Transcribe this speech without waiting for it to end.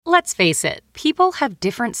Let's face it, people have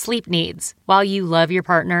different sleep needs. While you love your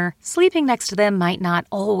partner, sleeping next to them might not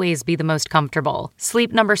always be the most comfortable.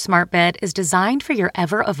 Sleep Number Smart Bed is designed for your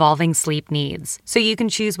ever-evolving sleep needs, so you can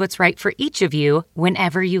choose what's right for each of you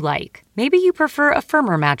whenever you like. Maybe you prefer a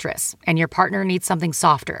firmer mattress and your partner needs something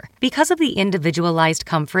softer. Because of the individualized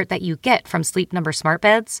comfort that you get from Sleep Number Smart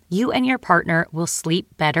Beds, you and your partner will sleep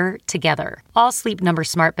better together. All Sleep Number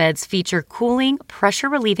Smart Beds feature cooling,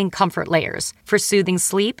 pressure-relieving comfort layers for soothing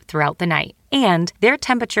sleep throughout the night. And their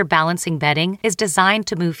temperature balancing bedding is designed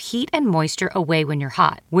to move heat and moisture away when you're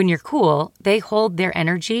hot. When you're cool, they hold their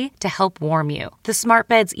energy to help warm you. The smart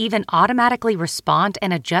beds even automatically respond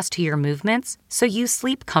and adjust to your movements, so you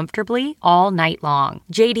sleep comfortably all night long.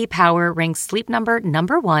 J.D. Power ranks Sleep Number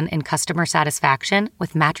 #1 in customer satisfaction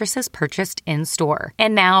with mattresses purchased in-store.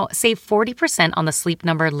 And now, save 40% on the Sleep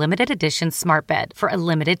Number limited edition smart bed for a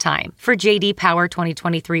limited time. For J.D. Power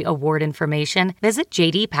 2023 award information, visit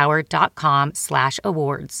jdpower.com/awards.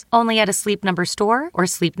 Only at a Sleep Number store or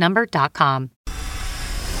sleepnumber.com.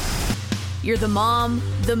 You're the mom,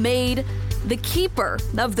 the maid, the keeper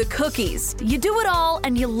of the cookies. You do it all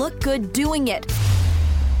and you look good doing it.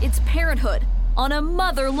 It's parenthood on a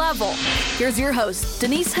mother level. Here's your host,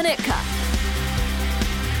 Denise Hanitka.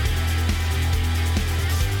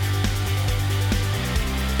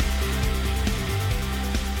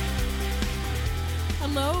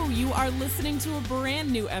 Hello, you are listening to a brand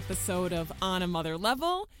new episode of On a Mother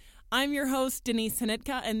Level. I'm your host, Denise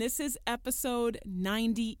Hanitka, and this is episode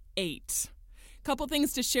 98. Couple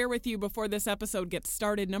things to share with you before this episode gets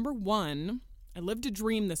started. Number one, I lived a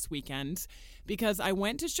dream this weekend because I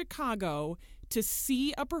went to Chicago to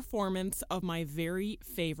see a performance of my very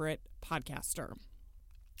favorite podcaster.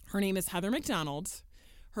 Her name is Heather McDonald.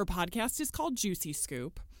 Her podcast is called Juicy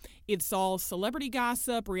Scoop. It's all celebrity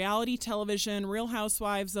gossip, reality television, Real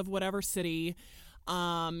Housewives of whatever city.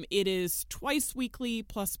 It is twice weekly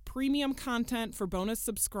plus premium content for bonus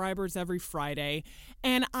subscribers every Friday.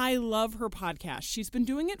 And I love her podcast. She's been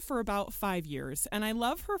doing it for about 5 years, and I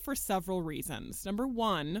love her for several reasons. Number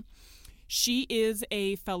one, she is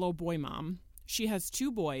a fellow boy mom. She has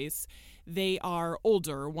 2 boys. They are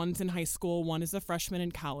older. One's in high school, one is a freshman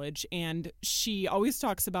in college. And she always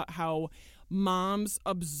talks about how moms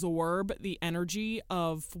absorb the energy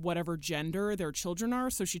of whatever gender their children are.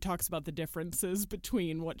 So she talks about the differences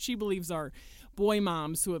between what she believes are boy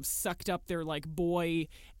moms who have sucked up their like boy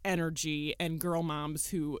energy and girl moms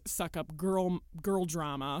who suck up girl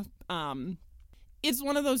drama. It's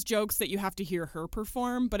one of those jokes that you have to hear her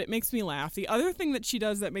perform, but it makes me laugh. The other thing that she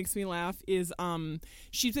does that makes me laugh is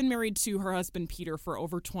she's been married to her husband Peter for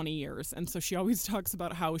over 20 years. And so she always talks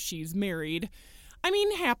about how she's married. I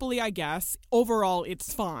mean, happily, I guess. Overall,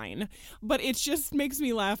 it's fine. But it just makes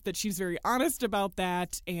me laugh that she's very honest about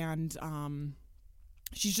that. And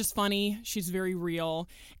she's just funny. She's very real.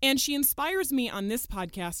 And she inspires me on this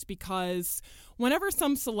podcast because whenever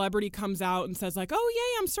some celebrity comes out and says like, oh,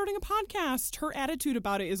 yay, I'm starting a podcast, her attitude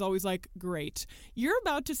about it is always like, great. You're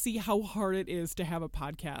about to see how hard it is to have a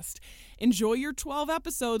podcast. Enjoy your 12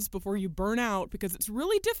 episodes before you burn out because it's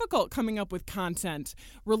really difficult coming up with content,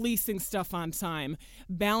 releasing stuff on time,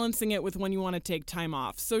 balancing it with when you want to take time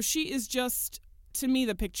off. So she is just, to me,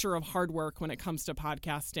 the picture of hard work when it comes to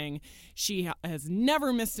podcasting. She has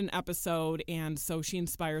never missed an episode, and so she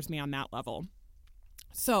inspires me on that level.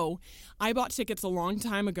 So I bought tickets a long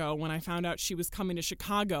time ago when I found out she was coming to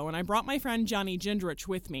Chicago, and I brought my friend Johnny Gendrich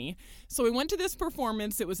with me. So we went to this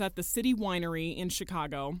performance. It was at the City Winery in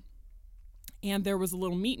Chicago, and there was a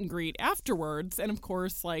little meet and greet afterwards. And of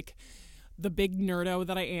course, like the big nerdo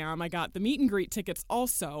that I am, I got the meet and greet tickets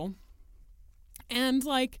also. And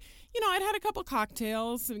like, you know, I'd had a couple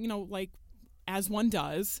cocktails, you know, like as one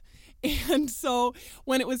does. And so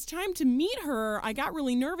when it was time to meet her, I got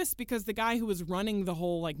really nervous because the guy who was running the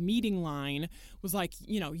whole like meeting line was like,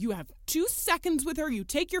 you know, you have 2 seconds with her, you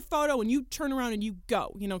take your photo and you turn around and you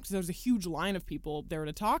go, you know, because there's a huge line of people there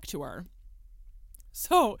to talk to her.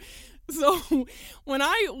 So when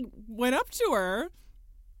I went up to her,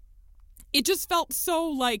 it just felt so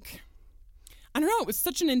like, I don't know, it was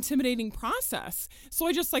such an intimidating process. So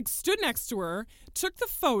I just like stood next to her, took the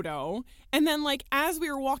photo, and then like as we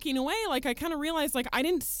were walking away, like I kind of realized like I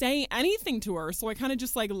didn't say anything to her. So I kind of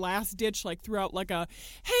just like last ditch like threw out like a,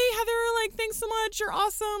 hey Heather, like thanks so much, you're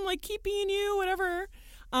awesome, like keep being you, whatever.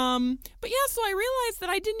 But yeah, so I realized that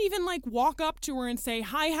I didn't even like walk up to her and say,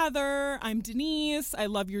 hi Heather, I'm Denise, I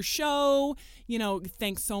love your show, you know,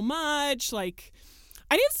 thanks so much, like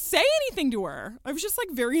I didn't say anything to her. I was just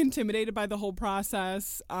like very intimidated by the whole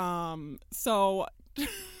process. So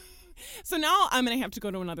So now I'm going to have to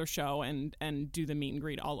go to another show and do the meet and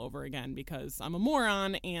greet all over again because I'm a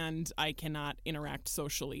moron and I cannot interact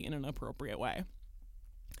socially in an appropriate way.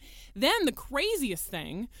 Then the craziest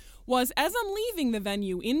thing was, as I'm leaving the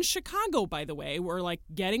venue in Chicago, by the way, we're like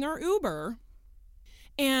getting our Uber,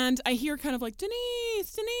 and I hear kind of like,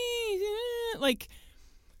 Denise, like,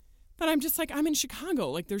 but I'm just like, I'm in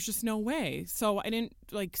Chicago. Like, there's just no way. So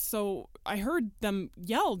I heard them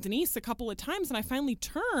yell Denise a couple of times, and I finally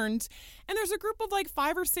turned, and there's a group of like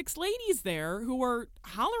 5 or 6 ladies there who were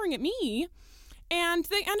hollering at me, and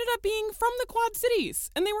they ended up being from the Quad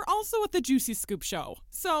Cities, and they were also at the Juicy Scoop show.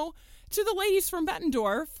 So to the ladies from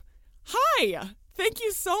Bettendorf, hi! Thank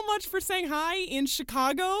you so much for saying hi in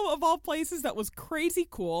Chicago, of all places. That was crazy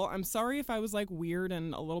cool. I'm sorry if I was like weird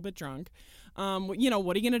and a little bit drunk. What are you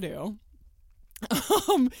going to do?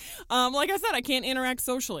 Like I said, I can't interact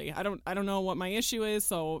socially. I don't know what my issue is.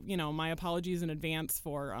 So, my apologies in advance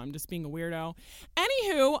for just being a weirdo.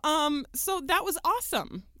 Anywho, so that was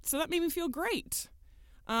awesome. So that made me feel great.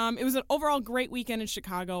 It was an overall great weekend in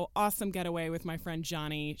Chicago. Awesome getaway with my friend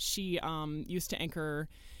Johnny. She used to anchor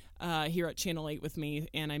here at Channel 8 with me,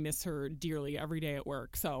 and I miss her dearly every day at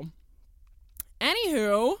work. So,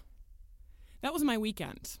 anywho, that was my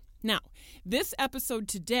weekend. Now, this episode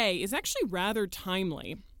today is actually rather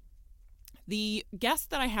timely. The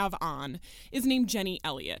guest that I have on is named Jenny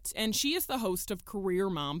Elliott, and she is the host of Career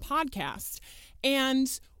Mom Podcast.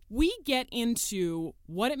 And we get into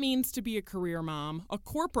what it means to be a career mom, a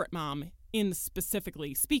corporate mom in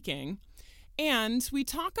specifically speaking, and we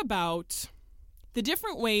talk about the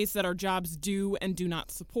different ways that our jobs do and do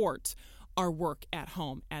not support our work at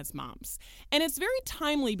home as moms. And it's very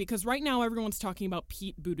timely because right now everyone's talking about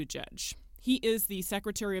Pete Buttigieg. He is the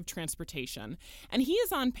Secretary of Transportation, and he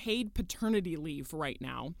is on paid paternity leave right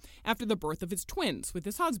now after the birth of his twins with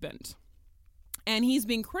his husband. And he's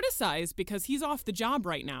being criticized because he's off the job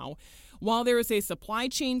right now while there is a supply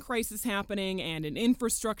chain crisis happening and an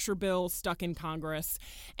infrastructure bill stuck in Congress.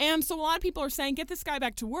 And so a lot of people are saying, get this guy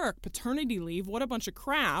back to work. Paternity leave, what a bunch of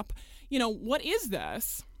crap. What is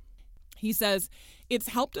this? He says, it's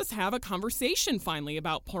helped us have a conversation finally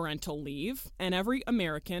about parental leave, and every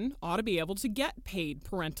American ought to be able to get paid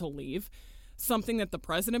parental leave, something that the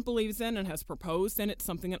president believes in and has proposed, and it's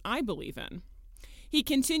something that I believe in. He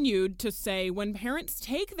continued to say when parents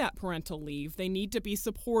take that parental leave, they need to be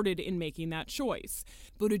supported in making that choice.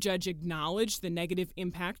 Buttigieg acknowledged the negative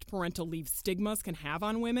impact parental leave stigmas can have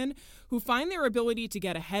on women who find their ability to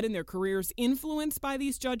get ahead in their careers influenced by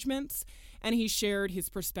these judgments, and he shared his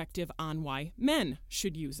perspective on why men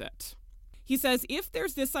should use it. He says if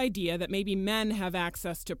there's this idea that maybe men have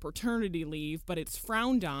access to paternity leave, but it's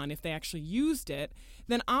frowned on if they actually used it,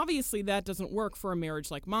 then obviously that doesn't work for a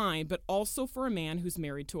marriage like mine, but also for a man who's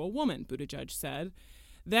married to a woman, Buttigieg said.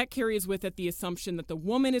 That carries with it the assumption that the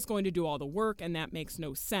woman is going to do all the work, and that makes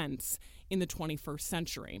no sense in the 21st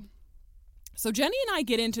century. So Jenny and I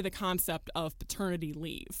get into the concept of paternity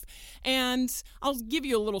leave, and I'll give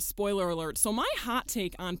you a little spoiler alert. So my hot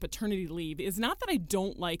take on paternity leave is not that I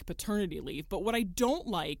don't like paternity leave, but what I don't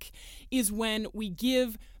like is when we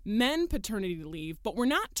give men paternity leave, but we're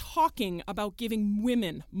not talking about giving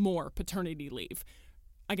women more paternity leave.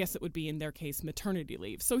 I guess it would be in their case maternity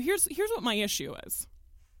leave. So here's what my issue is.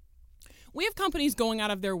 We have companies going out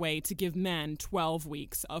of their way to give men 12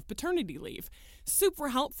 weeks of paternity leave. Super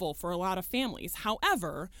helpful for a lot of families.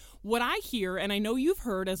 However, what I hear, and I know you've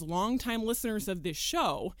heard as longtime listeners of this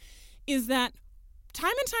show, is that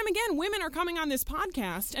time and time again, women are coming on this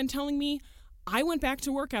podcast and telling me, I went back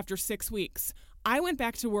to work after 6 weeks. I went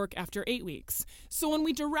back to work after 8 weeks. So when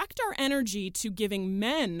we direct our energy to giving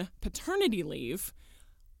men paternity leave,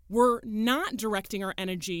 we're not directing our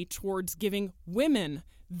energy towards giving women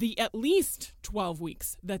the at least 12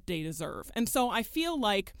 weeks that they deserve. And so I feel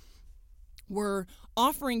like we're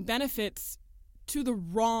offering benefits to the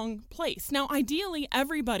wrong place. Now, ideally,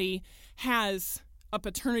 everybody has a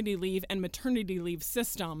paternity leave and maternity leave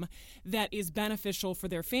system that is beneficial for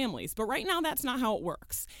their families. But right now, that's not how it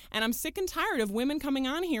works. And I'm sick and tired of women coming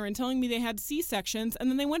on here and telling me they had C-sections and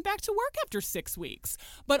then they went back to work after 6 weeks.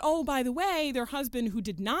 But oh, by the way, their husband who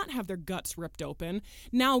did not have their guts ripped open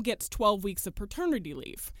now gets 12 weeks of paternity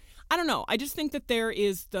leave. I don't know. I just think that there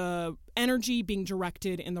is the energy being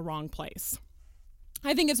directed in the wrong place.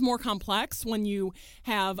 I think it's more complex when you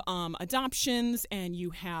have adoptions and you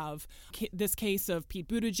have this case of Pete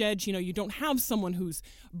Buttigieg. You don't have someone who's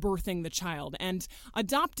birthing the child. And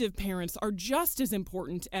adoptive parents are just as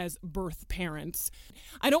important as birth parents.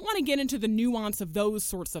 I don't want to get into the nuance of those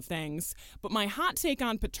sorts of things, but my hot take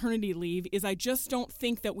on paternity leave is I just don't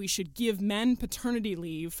think that we should give men paternity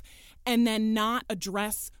leave and then not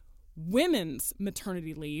address women's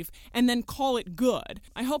maternity leave and then call it good.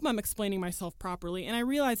 I hope I'm explaining myself properly, and I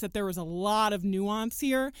realize that there was a lot of nuance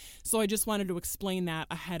here, so I just wanted to explain that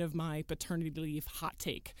ahead of my paternity leave hot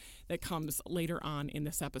take that comes later on in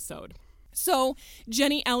this episode. So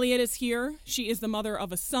Jenny Elliott is here. She is the mother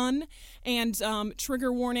of a son, and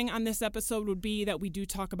trigger warning on this episode would be that we do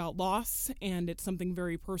talk about loss, and it's something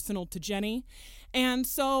very personal to Jenny. And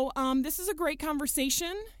so this is a great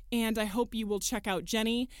conversation, and I hope you will check out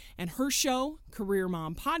Jenny and her show, Career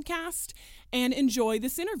Mom Podcast, and enjoy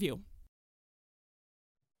this interview.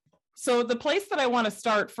 So the place that I want to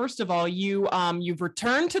start, first of all, you've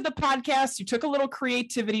returned to the podcast. You took a little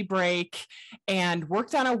creativity break and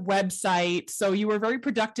worked on a website. So you were very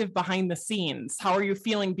productive behind the scenes. How are you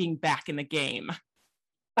feeling being back in the game?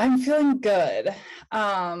 I'm feeling good.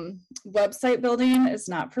 Website building is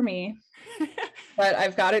not for me, but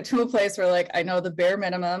I've got it to a place where like I know the bare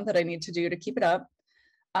minimum that I need to do to keep it up.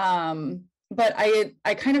 But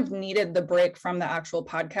I kind of needed the break from the actual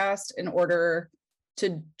podcast in order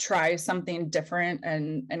to try something different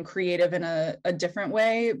and creative in a different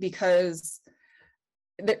way, because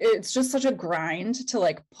it's just such a grind to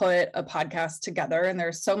like put a podcast together, and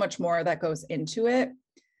there's so much more that goes into it.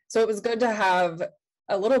 So it was good to have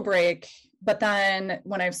a little break. But then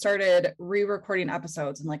when I've started re-recording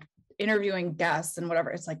episodes and like interviewing guests and whatever,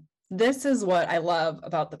 it's like, this is what I love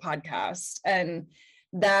about the podcast. And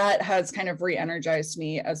that has kind of re-energized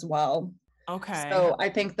me as well. Okay. So I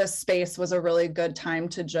think the space was a really good time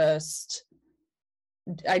to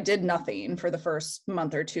I did nothing for the first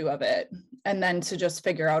month or two of it. And then to just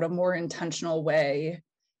figure out a more intentional way,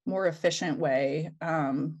 more efficient way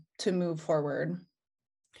to move forward.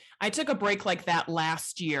 I took a break like that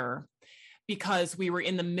last year because we were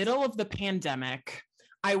in the middle of the pandemic.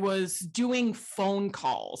 I was doing phone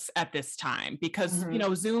calls at this time because,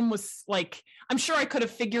 Zoom was like, I'm sure I could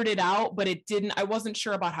have figured it out, but I wasn't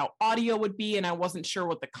sure about how audio would be. And I wasn't sure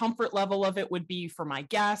what the comfort level of it would be for my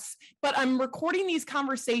guests, but I'm recording these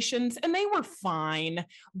conversations and they were fine.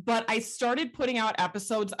 But I started putting out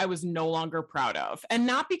episodes I was no longer proud of, and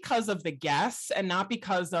not because of the guests and not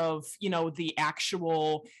because of, the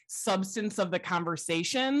actual substance of the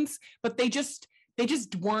conversations, but they just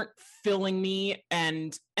weren't filling me.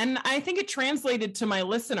 And I think it translated to my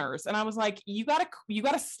listeners. And I was like, you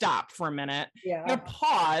gotta stop for a minute. Yeah. You gotta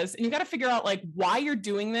pause and you gotta figure out like why you're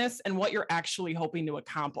doing this and what you're actually hoping to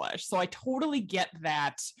accomplish. So I totally get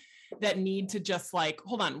that need to just like,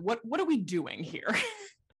 hold on, what are we doing here?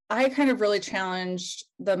 I kind of really challenged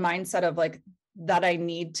the mindset of like that I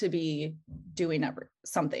need to be doing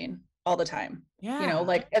something all the time. Yeah.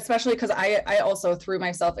 Like, especially because I also threw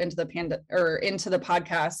myself into the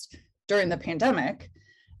podcast during the pandemic.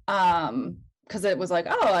 Because it was like,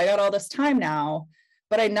 oh, I got all this time now,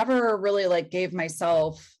 but I never really like gave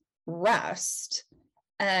myself rest.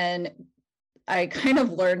 And I kind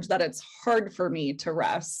of learned that it's hard for me to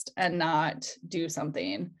rest and not do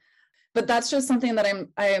something. But that's just something that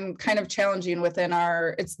I am kind of challenging within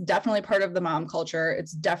it's definitely part of the mom culture.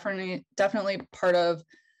 It's definitely part of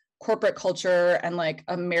corporate culture and like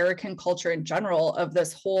American culture in general, of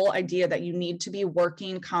this whole idea that you need to be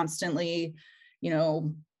working constantly,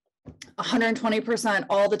 120%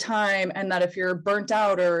 all the time. And that if you're burnt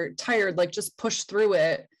out or tired, like just push through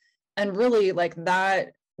it. And really like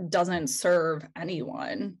that doesn't serve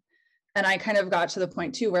anyone. And I kind of got to the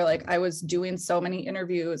point too, where like I was doing so many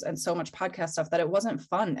interviews and so much podcast stuff that it wasn't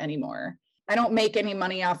fun anymore. I don't make any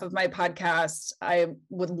money off of my podcast. I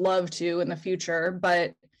would love to in the future,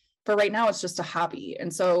 but for right now, it's just a hobby.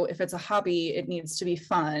 And so if it's a hobby, it needs to be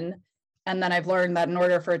fun. And then I've learned that in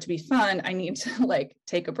order for it to be fun, I need to like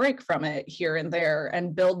take a break from it here and there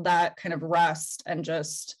and build that kind of rest and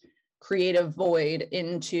just creative void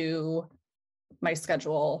into my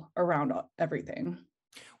schedule around everything.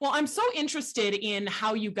 Well, I'm so interested in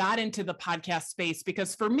how you got into the podcast space,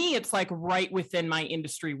 because for me, it's like right within my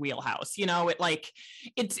industry wheelhouse.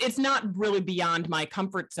 It's not really beyond my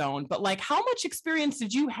comfort zone, but like how much experience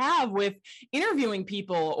did you have with interviewing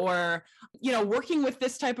people or, working with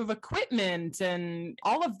this type of equipment, and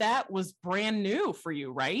all of that was brand new for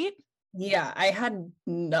you, right? Yeah, I had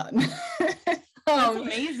none. That's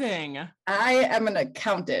amazing. I am an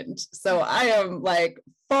accountant, so I am like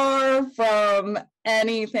far from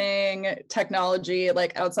anything technology,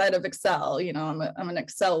 like outside of Excel. I'm an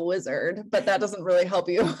Excel wizard, but that doesn't really help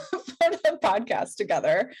you put a podcast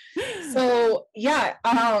together. So yeah,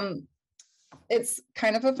 it's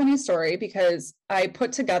kind of a funny story because I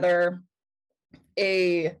put together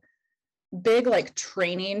a big like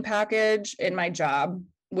training package in my job,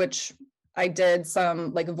 which I did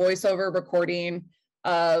some like voiceover recording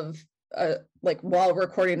of like while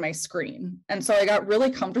recording my screen. And so I got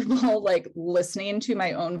really comfortable like listening to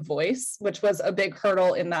my own voice, which was a big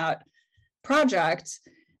hurdle in that project.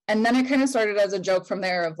 And then it kind of started as a joke from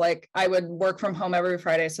there of like, I would work from home every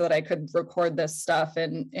Friday so that I could record this stuff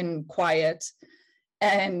in quiet.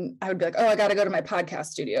 And I would be like, oh, I got to go to my podcast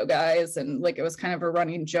studio, guys. And like, it was kind of a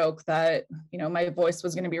running joke that, you know, my voice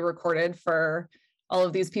was going to be recorded for all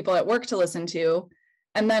of these people at work to listen to.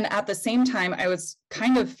 And then at the same time, I was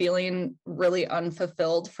kind of feeling really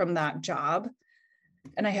unfulfilled from that job.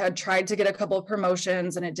 And I had tried to get a couple of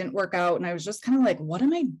promotions and it didn't work out. And I was just kind of like, what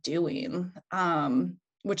am I doing?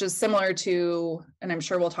 Which is similar to, and I'm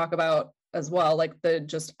sure we'll talk about as well, like the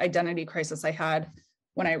just identity crisis I had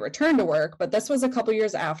when I returned to work. But this was a couple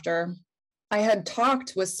years after. I had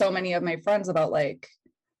talked with so many of my friends about like,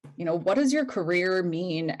 you know, what does your career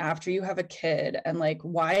mean after you have a kid? And like,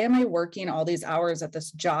 why am I working all these hours at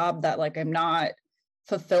this job that like I'm not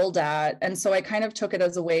fulfilled at? And so I kind of took it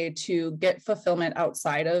as a way to get fulfillment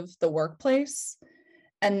outside of the workplace.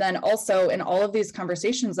 And then also in all of these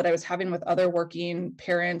conversations that I was having with other working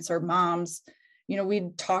parents or moms, you know,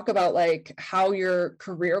 we'd talk about like how your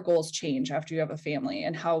career goals change after you have a family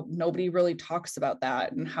and how nobody really talks about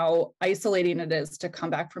that and how isolating it is to come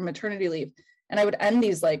back from maternity leave. And I would end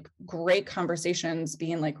these like great conversations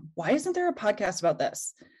being like, why isn't there a podcast about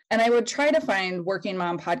this? And I would try to find working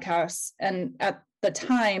mom podcasts. And at the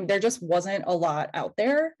time, there just wasn't a lot out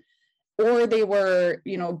there. Or they were,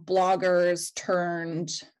 you know, bloggers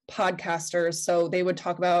turned podcasters. So they would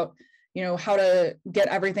talk about, you know, how to get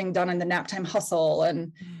everything done in the nap time hustle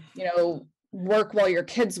and, you know, work while your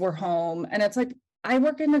kids were home. And it's like, I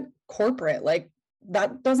work in a corporate, like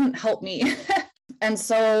that doesn't help me. And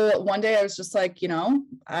so one day I was just like, you know,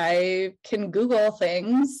 I can Google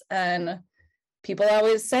things, and people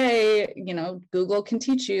always say, you know, Google can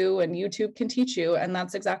teach you and YouTube can teach you. And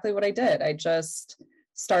that's exactly what I did. I just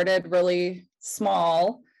started really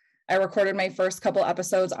small. I recorded my first couple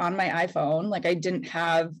episodes on my iPhone. Like I didn't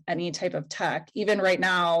have any type of tech. Even right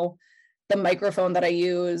now, the microphone that I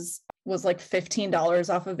use was like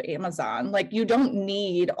 $15 off of Amazon. Like you don't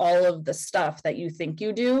need all of the stuff that you think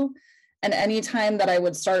you do. And anytime that I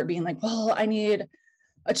would start being like, well, I need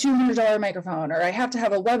a $200 microphone, or I have to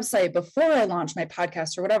have a website before I launch my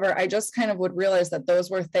podcast or whatever, I just kind of would realize that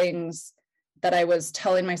those were things that I was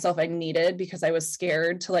telling myself I needed because I was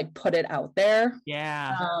scared to like put it out there.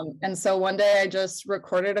 Yeah. And so one day I just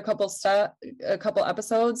recorded a couple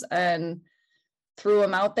episodes and threw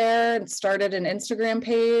them out there and started an Instagram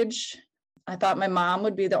page. I thought my mom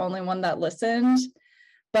would be the only one that listened,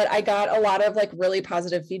 but I got a lot of like really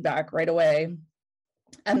positive feedback right away.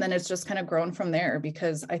 And then it's just kind of grown from there,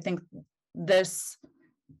 because I think this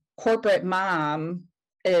corporate mom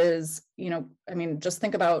is, you know, I mean, just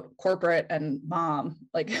think about corporate and mom,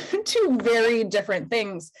 like two very different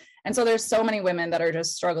things. And so there's so many women that are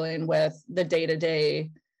just struggling with the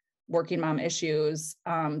day-to-day working mom issues,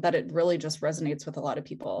 that it really just resonates with a lot of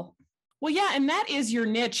people. Well, yeah, and that is your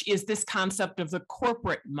niche, is this concept of the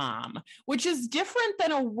corporate mom, which is different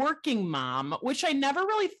than a working mom, which I never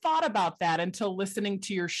really thought about that until listening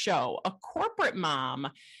to your show. A corporate mom,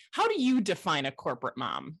 how do you define a corporate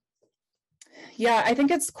mom? Yeah, I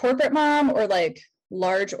think it's corporate mom, or like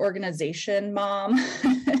large organization mom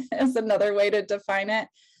is another way to define it.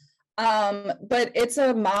 But it's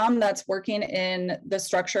a mom that's working in the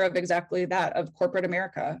structure of exactly that, of corporate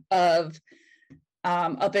America, of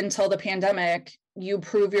up until the pandemic, you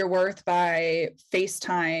prove your worth by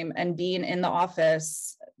FaceTime and being in the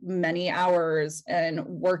office many hours and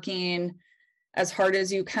working as hard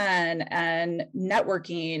as you can and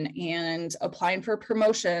networking and applying for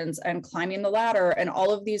promotions and climbing the ladder and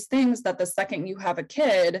all of these things that the second you have a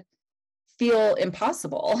kid feel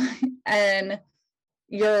impossible. And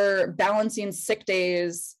you're balancing sick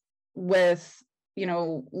days with, you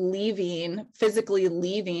know, physically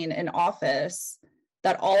leaving an office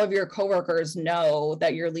that all of your coworkers know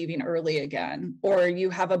that you're leaving early again, or you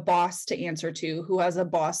have a boss to answer to who has a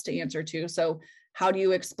boss to answer to. So how do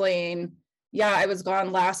you explain, yeah, I was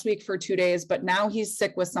gone last week for 2 days, but now he's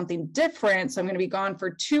sick with something different, so I'm going to be gone for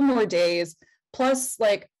 2 more days. Plus,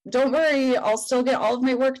 like, don't worry, I'll still get all of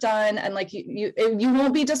my work done, and like you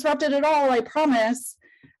won't be disrupted at all, I promise.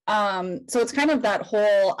 So it's kind of that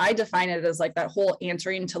whole, I define it as like that whole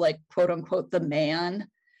answering to like quote unquote the man.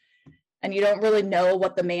 And you don't really know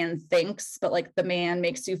what the man thinks, but like the man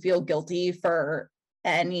makes you feel guilty for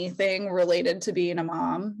anything related to being a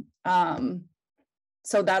mom.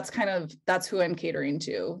 So that's who I'm catering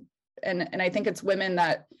to. And I think it's women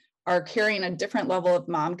that are carrying a different level of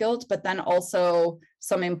mom guilt, but then also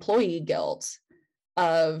some employee guilt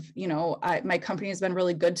of, my company has been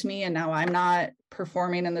really good to me and now I'm not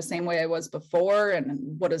performing in the same way I was before.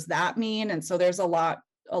 And what does that mean? And so there's a lot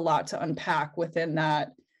to unpack within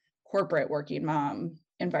that corporate working mom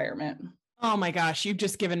environment. Oh my gosh, you've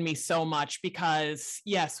just given me so much, because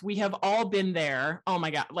yes, we have all been there. Oh my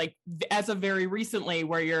God. Like as of very recently,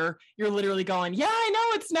 where you're literally going, yeah, I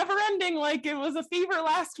know it's never ending. Like it was a fever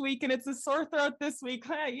last week and it's a sore throat this week.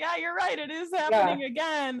 Yeah, you're right. It is happening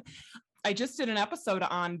again. I just did an episode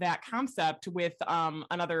on that concept with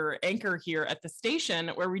another anchor here at the station,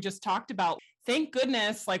 where we just talked about, thank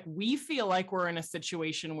goodness, like we feel like we're in a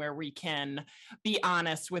situation where we can be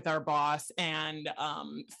honest with our boss and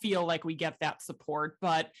feel like we get that support.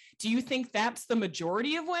 But do you think that's the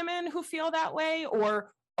majority of women who feel that way,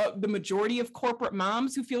 or the majority of corporate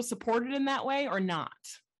moms who feel supported in that way, or not?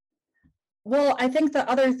 Well, I think the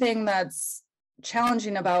other thing that's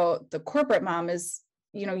challenging about the corporate mom is,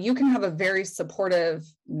 you can have a very supportive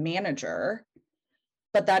manager,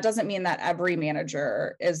 but that doesn't mean that every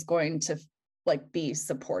manager is going to be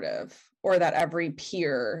supportive, or that every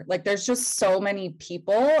peer, there's just so many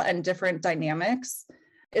people and different dynamics.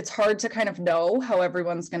 It's hard to kind of know how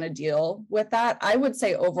everyone's going to deal with that. I would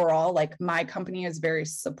say overall, my company is very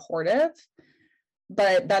supportive,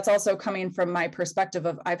 but that's also coming from my perspective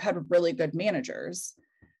of I've had really good managers.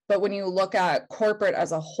 But when you look at corporate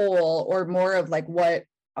as a whole, or more of what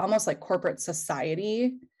almost corporate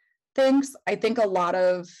society thinks, I think a lot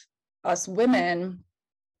of us women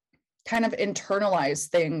kind of internalize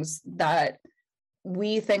things that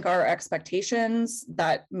we think are expectations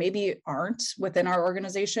that maybe aren't within our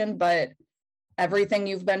organization, but everything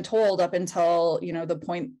you've been told up until, the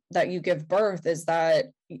point that you give birth is that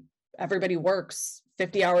everybody works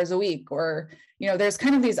 50 hours a week, or, there's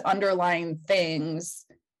kind of these underlying things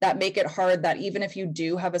that make it hard, that even if you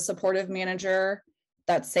do have a supportive manager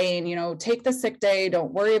that's saying, take the sick day,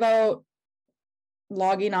 don't worry about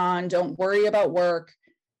logging on, don't worry about work,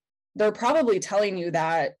 they're probably telling you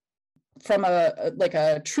that from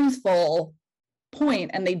a truthful point,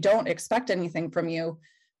 and they don't expect anything from you.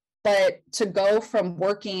 But to go from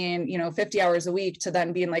working, 50 hours a week to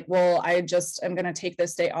then being well, I'm going to take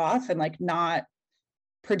this day off and not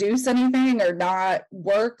produce anything or not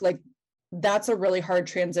work, that's a really hard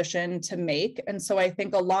transition to make. And so I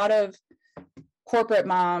think a lot of corporate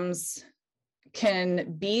moms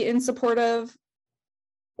can be in supportive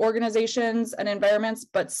organizations and environments,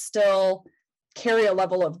 but still carry a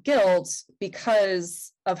level of guilt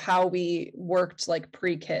because of how we worked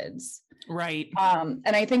pre-kids. Right.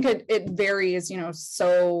 And I think it varies,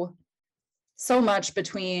 so much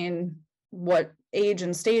between what age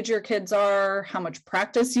and stage your kids are, how much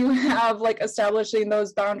practice you have establishing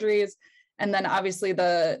those boundaries, and then obviously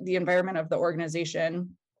the environment of the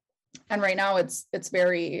organization. And right now it's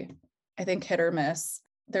very, I think, hit or miss.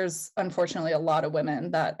 There's unfortunately a lot of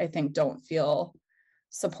women that I think don't feel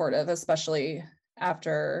supportive, especially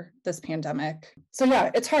after this pandemic. So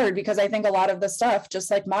yeah, it's hard, because I think a lot of the stuff, just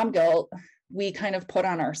like mom guilt, we kind of put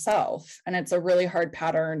on ourselves, and it's a really hard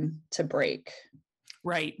pattern to break.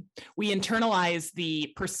 Right. We internalize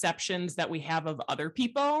the perceptions that we have of other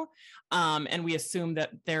people, and we assume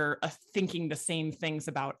that they're thinking the same things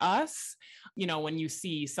about us. When you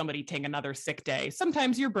see somebody take another sick day,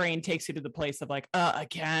 sometimes your brain takes you to the place of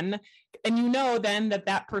again. And then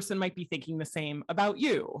that person might be thinking the same about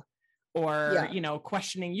you, or,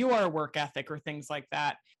 questioning your work ethic or things like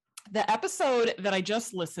that. The episode that I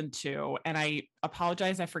just listened to, and I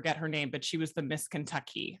apologize, I forget her name, but she was the Miss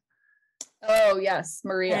Kentucky. Oh, yes,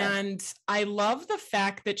 Maria. And I love the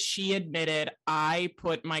fact that she admitted, I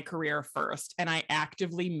put my career first, and I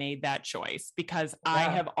actively made that choice, because I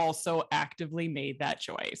have also actively made that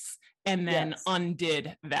choice and then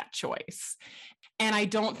undid that choice. And I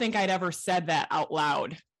don't think I'd ever said that out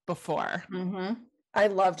loud before. Mm-hmm. I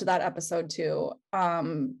loved that episode too,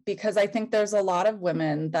 because I think there's a lot of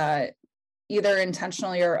women that either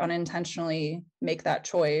intentionally or unintentionally make that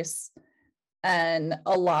choice. And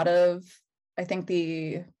a lot of, I think,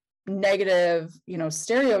 the negative,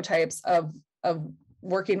 stereotypes of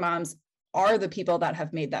working moms are the people that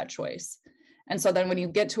have made that choice. And so then when you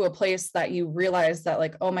get to a place that you realize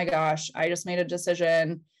that oh my gosh, I just made a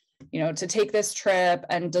decision, to take this trip,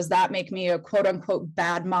 and does that make me a quote unquote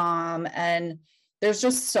bad mom? And there's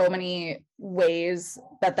just so many ways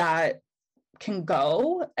that can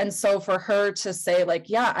go. And so for her to say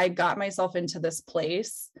yeah, I got myself into this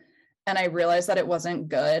place and I realized that it wasn't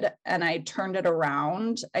good and I turned it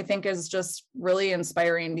around, I think is just really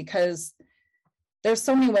inspiring, because there's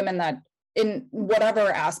so many women that in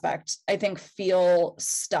whatever aspect, I think, feel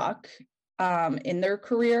stuck in their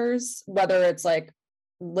careers, whether it's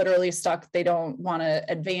literally stuck. They don't want to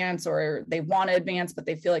advance, or they want to advance, but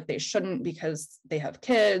they feel like they shouldn't because they have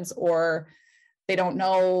kids, or they don't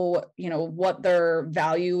know, what their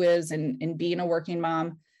value is in being a working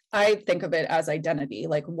mom. I think of it as identity.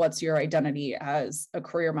 Like, what's your identity as a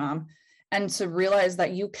career mom? And to realize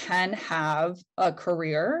that you can have a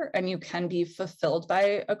career and you can be fulfilled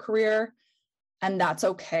by a career, and that's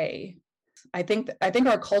okay. I think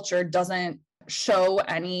our culture doesn't show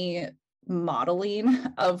any modeling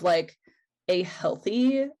of like a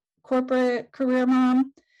healthy corporate career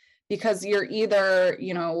mom, because you're either,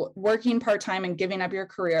 working part-time and giving up your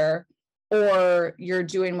career, or you're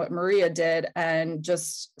doing what Maria did and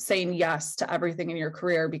just saying yes to everything in your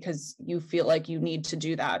career because you feel like you need to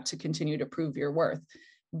do that to continue to prove your worth.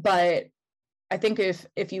 But I think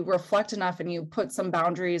if you reflect enough and you put some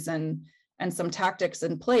boundaries and some tactics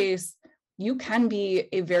in place, you can be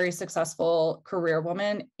a very successful career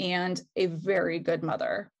woman and a very good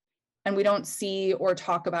mother. And we don't see or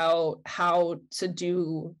talk about how to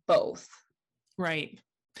do both. Right.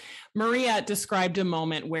 Maria described a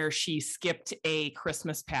moment where she skipped a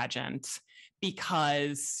Christmas pageant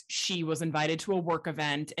because she was invited to a work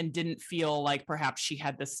event and didn't feel like perhaps she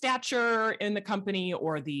had the stature in the company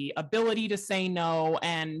or the ability to say no.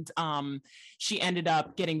 And she ended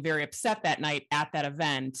up getting very upset that night at that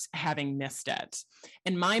event, having missed it.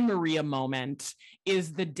 And my Maria moment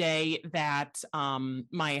is the day that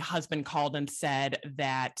my husband called and said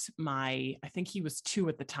that I think he was 2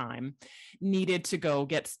 at the time, needed to go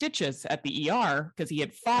get stitches at the ER because he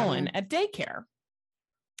had fallen at daycare.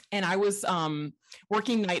 And I was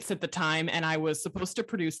working nights at the time, and I was supposed to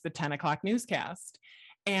produce the 10 o'clock newscast.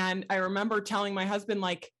 And I remember telling my husband,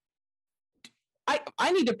 like,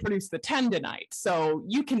 I need to produce the 10 tonight, so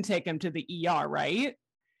you can take him to the ER, right?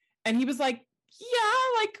 And he was like,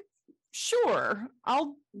 yeah, like, sure,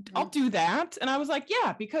 I'll do that. And I was like,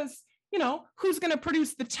 yeah, because, who's going to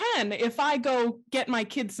produce the 10 if I go get my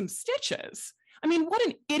kid some stitches? I mean, what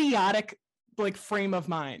an idiotic frame of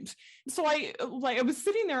mind. So I was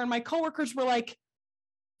sitting there and my coworkers were like,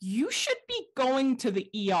 you should be going to the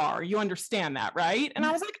ER. You understand that, right? And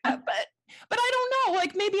I was like, but I don't know,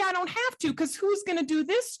 like, maybe I don't have to, because who's going to do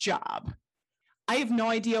this job? I have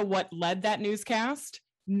no idea what led that newscast.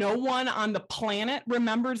 No one on the planet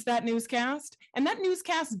remembers that newscast, and that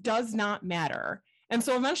newscast does not matter. And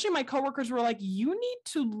so eventually my coworkers were like, you need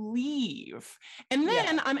to leave. And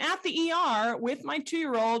then I'm at the ER with my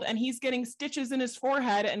 2-year-old, and he's getting stitches in his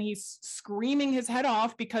forehead and he's screaming his head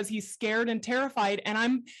off because he's scared and terrified.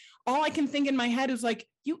 And all I can think in my head is like,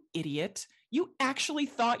 you idiot. You actually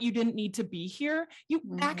thought you didn't need to be here. You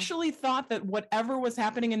actually thought that whatever was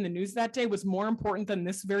happening in the news that day was more important than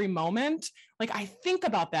this very moment. Like, I think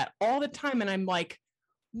about that all the time, and I'm like,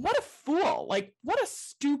 what a fool. Like, what a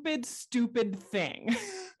stupid thing.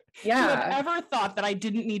 Yeah. To have ever thought that I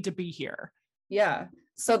didn't need to be here. Yeah.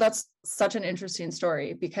 So that's such an interesting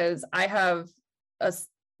story, because I have a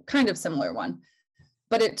kind of similar one,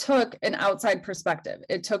 but it took an outside perspective.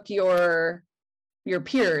 It took your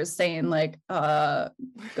peers saying like,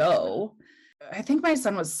 go. I think my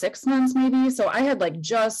son was 6 months maybe. So I had like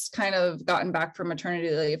just kind of gotten back from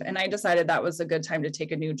maternity leave, and I decided that was a good time to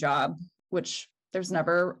take a new job, which there's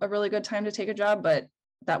never a really good time to take a job, but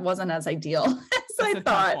that wasn't as ideal as I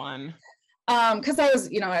thought. Because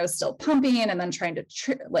I was still pumping and then trying to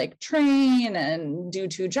train and do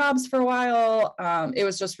 2 jobs for a while. It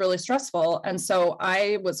was just really stressful. And so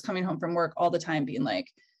I was coming home from work all the time being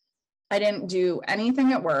like, I didn't do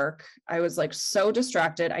anything at work. I was like so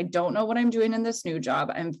distracted. I don't know what I'm doing in this new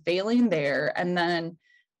job. I'm failing there. And then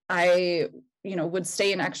I would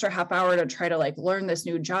stay an extra half hour to try to like learn this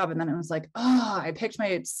new job. And then I was like, I picked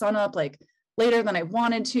my son up like later than I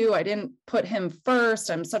wanted to. I didn't put him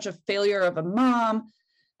first. I'm such a failure of a mom.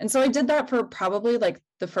 And so I did that for probably like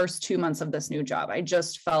the first 2 months of this new job. I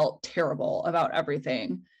just felt terrible about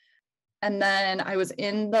everything. And then I was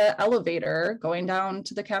in the elevator going down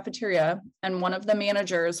to the cafeteria, and one of the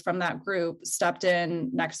managers from that group stepped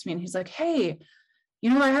in next to me, and he's like, hey,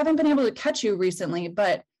 I haven't been able to catch you recently,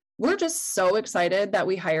 but we're just so excited that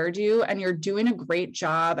we hired you and you're doing a great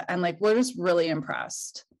job. And like, we're just really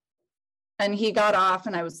impressed. And he got off,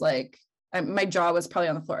 and I was like, my jaw was probably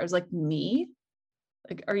on the floor. I was like, me?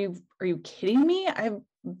 Like, are you kidding me? I've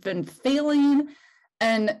been failing.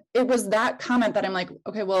 And it was that comment that I'm like,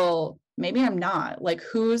 okay, well, maybe I'm not. Like,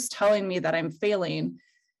 who's telling me that I'm failing?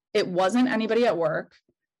 It wasn't anybody at work.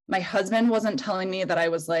 My husband wasn't telling me that I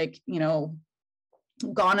was like,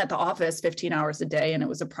 gone at the office 15 hours a day and it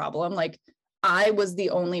was a problem. Like, I was the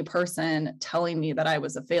only person telling me that I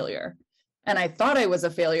was a failure. And I thought I was a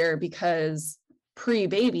failure because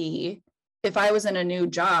pre-baby, if I was in a new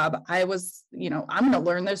job, I was, I'm going to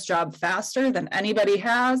learn this job faster than anybody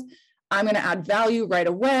has. I'm going to add value right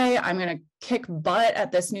away. I'm going to kick butt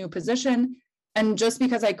at this new position. And just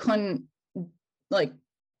because I couldn't like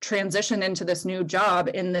transition into this new job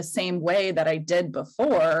in the same way that I did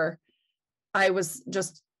before, I was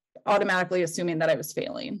just automatically assuming that I was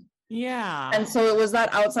failing. Yeah. And so it was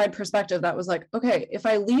that outside perspective that was like, okay, if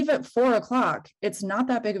I leave at 4 o'clock, it's not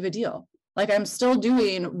that big of a deal. Like, I'm still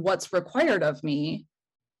doing what's required of me.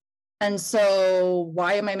 And so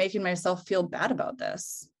why am I making myself feel bad about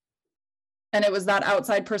this? And it was that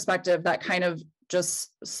outside perspective that kind of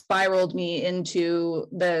just spiraled me into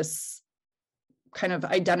this kind of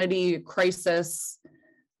identity crisis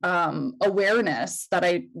awareness that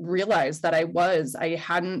I realized that I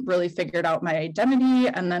hadn't really figured out my identity.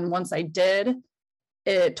 And then once I did,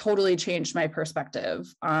 it totally changed my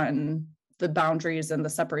perspective on the boundaries and the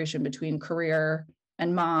separation between career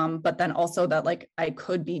and mom, but then also that like I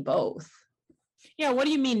could be both. Yeah. What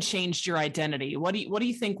do you mean changed your identity? What do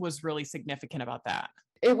you think was really significant about that?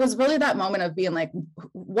 It was really that moment of being like,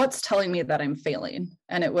 what's telling me that I'm failing?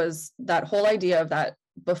 And it was that whole idea of that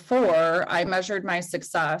before I measured my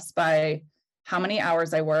success by how many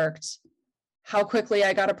hours I worked, how quickly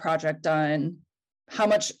I got a project done, how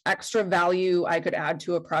much extra value I could add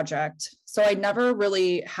to a project. So I never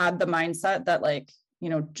really had the mindset that like,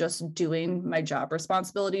 just doing my job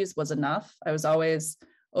responsibilities was enough. I was always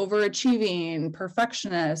overachieving,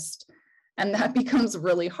 perfectionist. And that becomes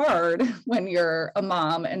really hard when you're a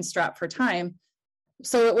mom and strapped for time.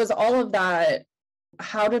 So it was all of that.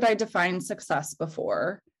 How did I define success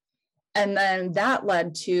before? And then that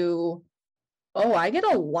led to, I get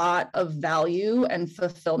a lot of value and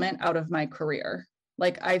fulfillment out of my career.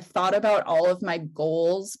 Like, I thought about all of my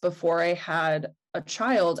goals before I had a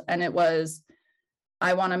child, and it was,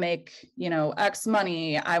 I want to make, X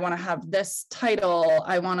money. I want to have this title.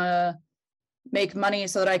 I want to make money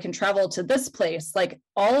so that I can travel to this place. Like,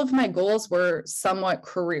 all of my goals were somewhat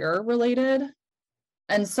career related.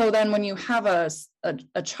 And so then when you have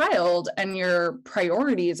a child and your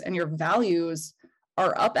priorities and your values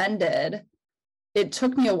are upended, it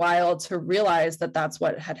took me a while to realize that that's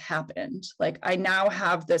what had happened. Like, I now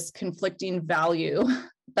have this conflicting value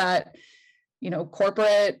that,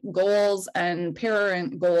 corporate goals and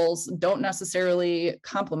parent goals don't necessarily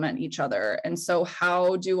complement each other. And so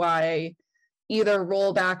how do I either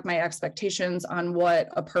roll back my expectations on what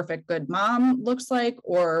a perfect good mom looks like,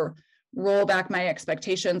 or roll back my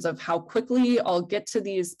expectations of how quickly I'll get to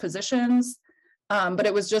these positions? But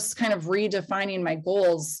it was just kind of redefining my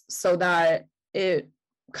goals so that it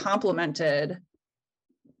complemented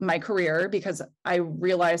my career, because I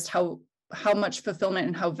realized how much fulfillment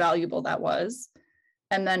and how valuable that was.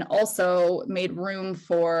 And then also made room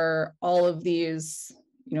for all of these,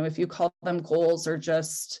 if you call them goals or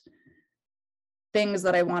just things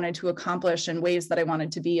that I wanted to accomplish and ways that I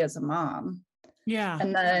wanted to be as a mom. Yeah.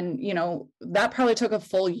 And then, that probably took a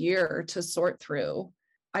full year to sort through.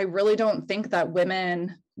 I really don't think that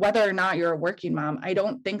women, whether or not you're a working mom, I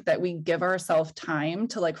don't think that we give ourselves time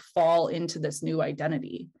to like fall into this new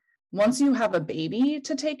identity. Once you have a baby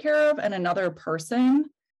to take care of and another person,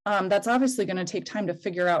 that's obviously going to take time to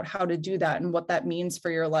figure out how to do that and what that means for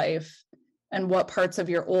your life and what parts of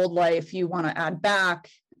your old life you want to add back,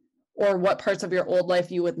 or what parts of your old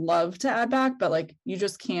life you would love to add back, but like you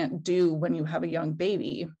just can't do when you have a young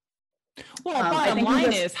baby. Well, bottom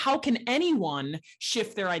line is, how can anyone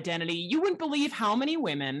shift their identity? You wouldn't believe how many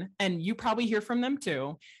women, and you probably hear from them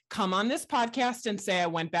too, come on this podcast and say, I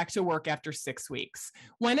went back to work after 6 weeks.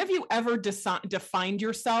 When have you ever defined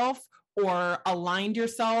yourself or aligned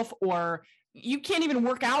yourself, or you can't even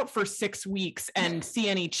work out for 6 weeks and see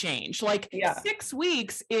any change? Like 6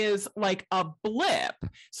 weeks is like a blip.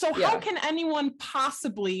 So how can anyone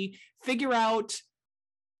possibly figure out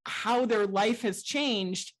how their life has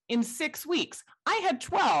changed in 6 weeks? I had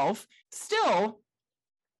 12 still,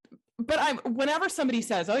 but whenever somebody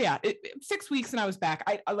says, 6 weeks and I was back,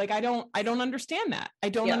 I don't understand that. I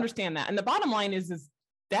don't understand that. And the bottom line is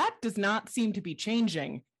that does not seem to be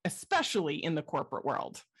changing, especially in the corporate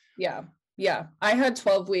world. Yeah. I had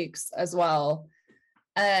 12 weeks as well.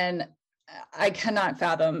 And I cannot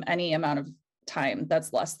fathom any amount of time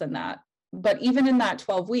that's less than that. But even in that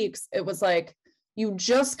 12 weeks, it was like, you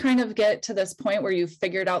just kind of get to this point where you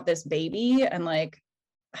figured out this baby and like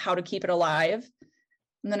how to keep it alive.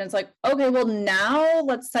 And then it's like, okay, well, now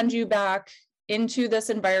let's send you back into this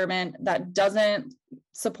environment that doesn't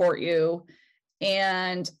support you.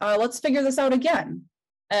 And let's figure this out again.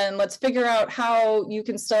 And let's figure out how you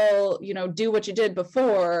can still, do what you did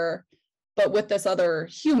before, but with this other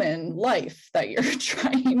human life that you're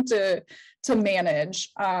trying to manage.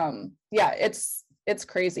 Yeah, it's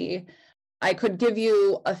crazy. I could give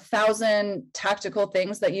you 1,000 tactical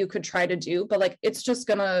things that you could try to do, but like, it's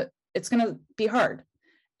gonna be hard.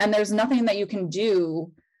 And there's nothing that you can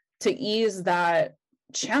do to ease that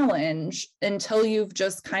challenge until you've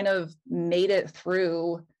just kind of made it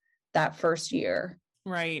through that first year.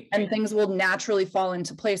 Right. And things will naturally fall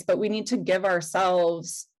into place, but we need to give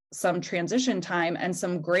ourselves some transition time and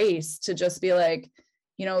some grace to just be like,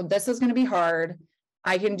 this is going to be hard.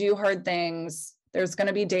 I can do hard things. There's going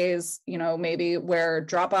to be days, maybe where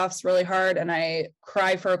drop off's really hard and I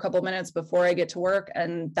cry for a couple minutes before I get to work,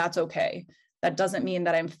 and that's okay. That doesn't mean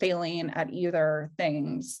that I'm failing at either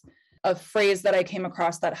things. A phrase that I came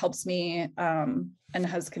across that helps me and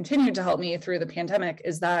has continued to help me through the pandemic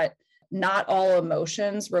is that not all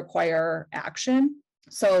emotions require action.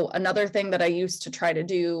 So another thing that I used to try to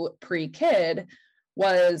do pre-kid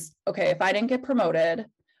was, okay, if I didn't get promoted,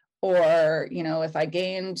 or, if I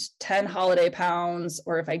gained 10 holiday pounds,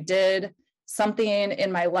 or if I did something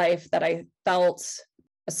in my life that I felt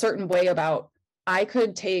a certain way about, I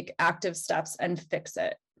could take active steps and fix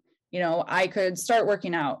it. I could start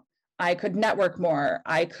working out. I could network more.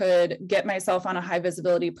 I could get myself on a high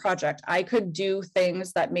visibility project. I could do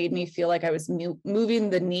things that made me feel like I was moving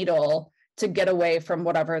the needle to get away from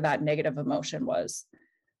whatever that negative emotion was.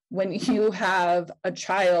 When you have a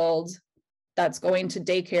child that's going to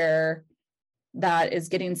daycare that is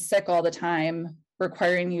getting sick all the time,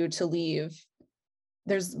 requiring you to leave,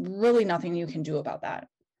 there's really nothing you can do about that.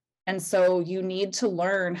 And so you need to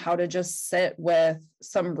learn how to just sit with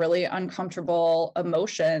some really uncomfortable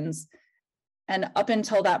emotions. And up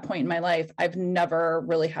until that point in my life, I've never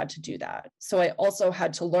really had to do that. So I also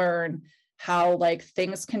had to learn how like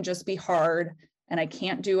things can just be hard, and I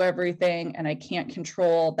can't do everything, and I can't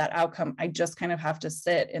control that outcome. I just kind of have to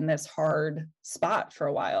sit in this hard spot for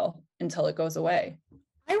a while until it goes away.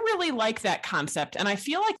 I really like that concept. And I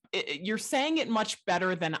feel like you're saying it much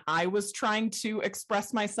better than I was trying to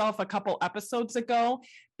express myself a couple episodes ago,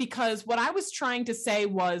 because what I was trying to say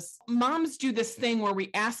was moms do this thing where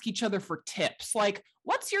we ask each other for tips. Like,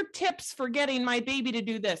 what's your tips for getting my baby to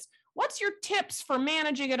do this? What's your tips for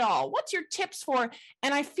managing it all? What's your tips for?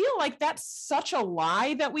 And I feel like that's such a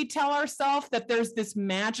lie that we tell ourselves, that there's this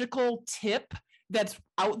magical tip that's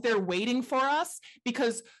out there waiting for us,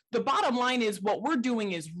 because the bottom line is what we're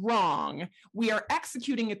doing is wrong. We are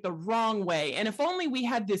executing it the wrong way. And if only we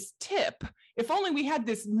had this tip, if only we had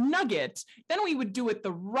this nugget, then we would do it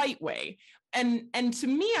the right way. And to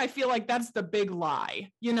me, I feel like that's the big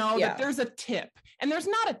lie, that there's a tip, and there's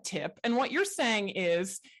not a tip. And what you're saying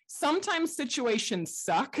is sometimes situations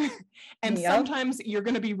suck, and sometimes you're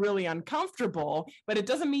going to be really uncomfortable, but it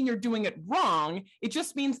doesn't mean you're doing it wrong. It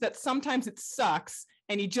just means that sometimes it sucks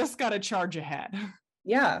and you just got to charge ahead.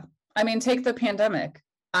 Yeah. I mean, take the pandemic.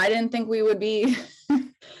 I didn't think we would be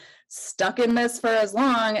stuck in this for as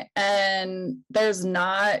long. And there's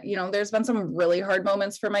been some really hard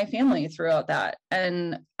moments for my family throughout that.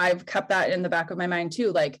 And I've kept that in the back of my mind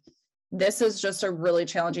too. Like, this is just a really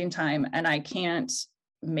challenging time, and I can't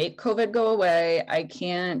make COVID go away. I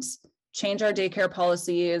can't change our daycare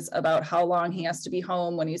policies about how long he has to be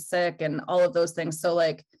home when he's sick and all of those things. So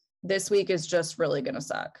like, this week is just really going to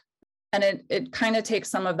suck. And it kind of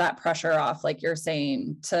takes some of that pressure off, like you're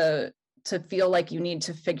saying, to feel like you need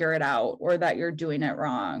to figure it out or that you're doing it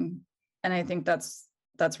wrong. And I think that's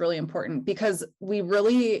really important, because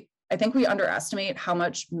I think we underestimate how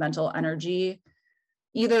much mental energy,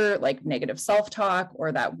 either like negative self-talk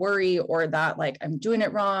or that worry, or that like, I'm doing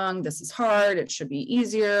it wrong, this is hard, it should be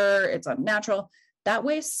easier, it's unnatural, that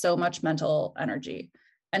wastes so much mental energy.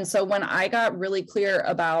 And so when I got really clear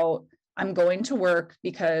about, I'm going to work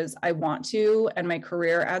because I want to, and my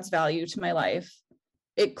career adds value to my life,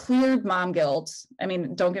 it cleared mom guilt. I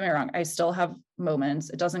mean, don't get me wrong, I still have moments,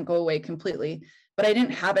 it doesn't go away completely, but I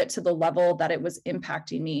didn't have it to the level that it was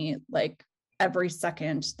impacting me like every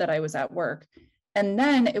second that I was at work. And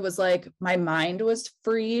then it was like, my mind was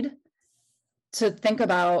freed to think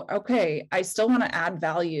about, okay, I still want to add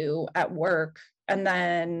value at work. And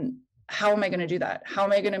then how am I going to do that? How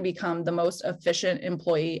am I going to become the most efficient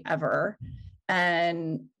employee ever?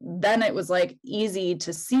 And then it was like easy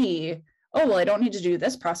to see, oh, well, I don't need to do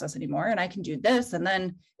this process anymore, and I can do this. And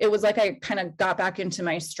then it was like, I kind of got back into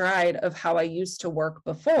my stride of how I used to work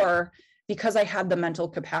before, because I had the mental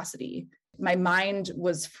capacity. My mind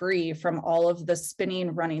was free from all of the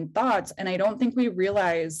spinning, running thoughts. And I don't think we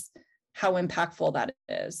realize how impactful that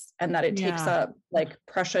is, and that it takes up like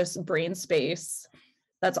precious brain space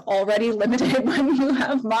that's already limited when you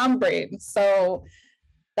have mom brain. So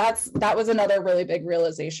that was another really big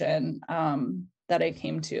realization that I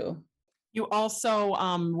came to. You also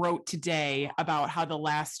wrote today about how the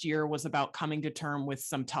last year was about coming to term with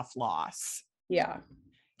some tough loss. Yeah.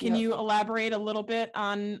 Can you elaborate a little bit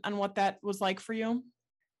on what that was like for you?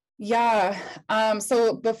 Yeah.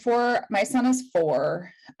 So before, my son is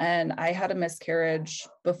 4 and I had a miscarriage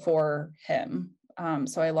before him.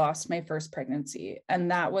 So I lost my first pregnancy,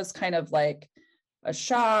 and that was kind of like a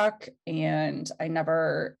shock, and I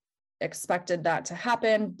never expected that to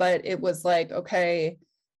happen, but it was like, okay,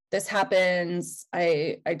 this happens.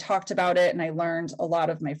 I talked about it, and I learned a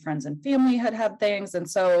lot of my friends and family had things. And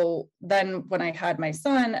so then when I had my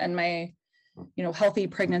son and my, healthy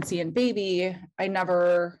pregnancy and baby, I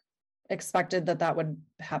never expected that would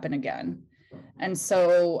happen again. And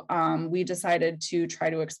so we decided to try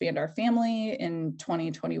to expand our family in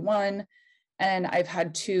 2021. And I've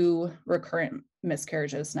had 2 recurrent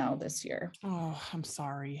miscarriages now this year. Oh, I'm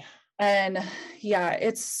sorry. And yeah,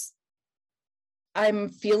 I'm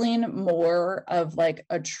feeling more of like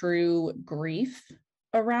a true grief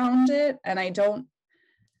around it. And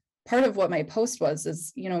part of what my post was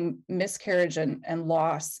is, miscarriage and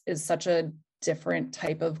loss is such a different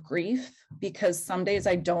type of grief, because some days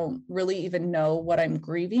I don't really even know what I'm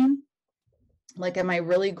grieving. Like, am I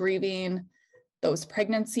really grieving those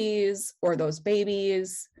pregnancies or those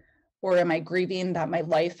babies? Or am I grieving that my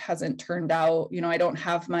life hasn't turned out? I don't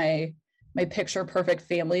have my picture perfect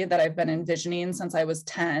family that I've been envisioning since I was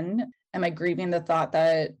 10. Am I grieving the thought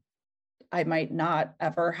that I might not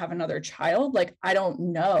ever have another child? Like, I don't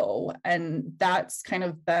know. And that's kind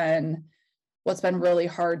of been what's been really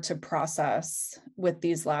hard to process with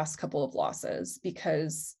these last couple of losses,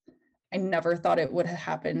 because I never thought it would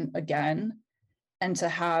happen again. And to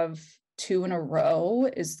have 2 in a row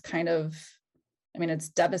is kind of, it's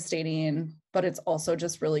devastating, but it's also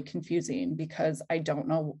just really confusing because I don't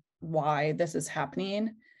know why this is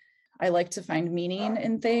happening. I like to find meaning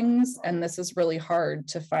in things, and this is really hard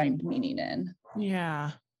to find meaning in.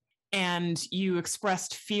 Yeah. And you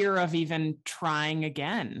expressed fear of even trying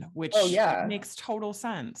again, which makes total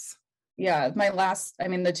sense. Yeah.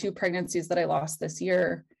 The 2 pregnancies that I lost this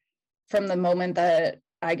year, from the moment that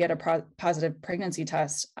I get a positive pregnancy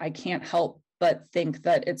test, I can't help but think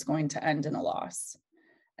that it's going to end in a loss.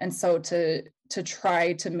 And so to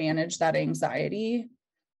try to manage that anxiety,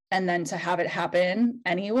 and then to have it happen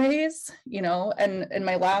anyways, and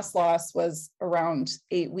my last loss was around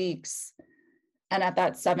 8 weeks. And at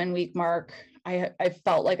that 7-week mark, I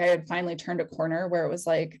felt like I had finally turned a corner where it was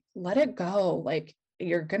like, let it go. Like,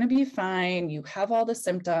 you're going to be fine. You have all the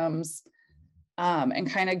symptoms,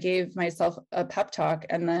 and kind of gave myself a pep talk.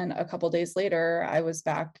 And then a couple of days later, I was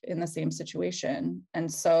back in the same situation.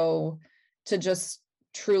 And so to just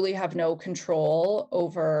truly have no control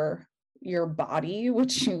over your body,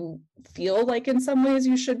 which you feel like in some ways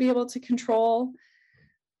you should be able to control,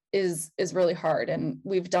 is really hard. And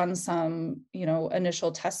we've done some,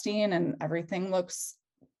 initial testing, and everything looks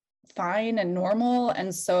fine and normal.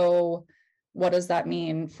 And so what does that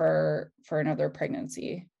mean for another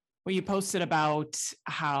pregnancy? Well, you posted about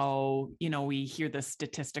how, we hear the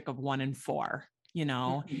statistic of 1 in 4,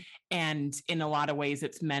 mm-hmm. And in a lot of ways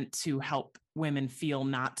it's meant to help women feel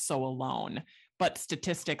not so alone, but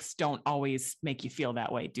statistics don't always make you feel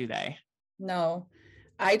that way, do they? No,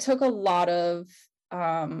 I took a lot of,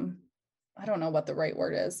 I don't know what the right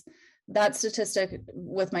word is. That statistic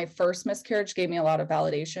with my first miscarriage gave me a lot of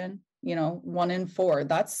validation. 1 in 4,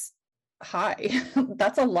 that's high.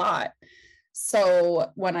 That's a lot.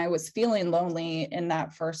 So when I was feeling lonely in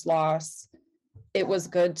that first loss, it was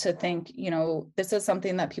good to think, this is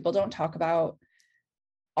something that people don't talk about.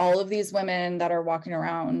 All of these women that are walking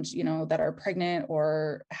around, that are pregnant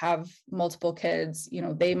or have multiple kids,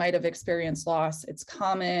 they might have experienced loss. It's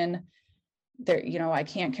common. I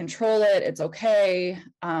can't control it. It's okay.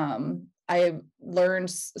 I learned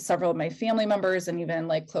several of my family members and even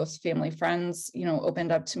like close family friends,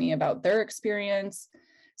 opened up to me about their experience.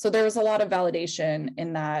 So there was a lot of validation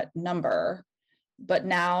in that number. But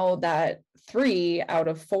now that 3 out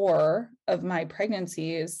of 4 of my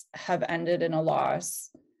pregnancies have ended in a loss,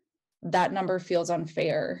 that number feels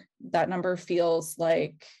unfair. That number feels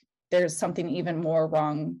like there's something even more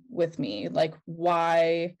wrong with me. Like,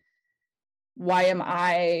 why am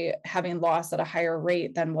I having loss at a higher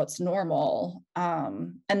rate than what's normal?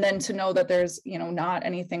 And then to know that there's, not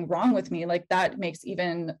anything wrong with me, like that makes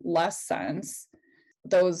even less sense.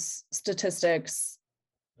 Those statistics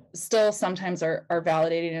still sometimes are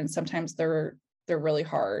validating, and sometimes they're really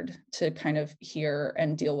hard to kind of hear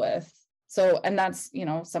and deal with. So, and that's,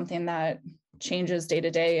 something that changes day to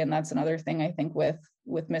day. And that's another thing I think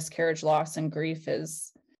with miscarriage loss and grief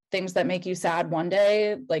is things that make you sad one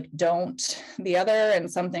day, like don't the other.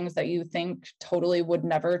 And some things that you think totally would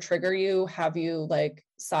never trigger you, have you like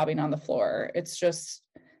sobbing on the floor.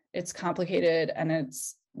 It's complicated and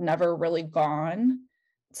it's never really gone.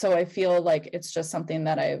 So I feel like it's just something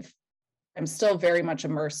that I'm still very much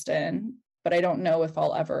immersed in, but I don't know if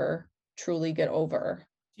I'll ever truly get over.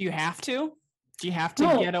 Do you have to? Do you have to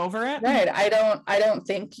get over it? Right. I don't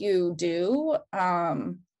think you do.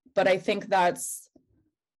 But I think that's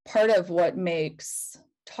part of what makes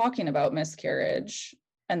talking about miscarriage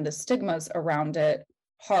and the stigmas around it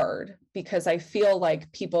hard, because I feel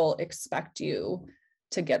like people expect you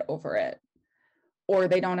to get over it, or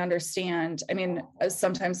they don't understand. I mean,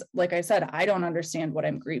 sometimes, like I said, I don't understand what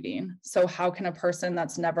I'm grieving. So how can a person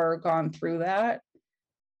that's never gone through that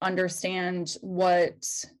understand what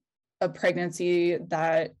a pregnancy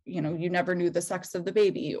that, you know, you never knew the sex of the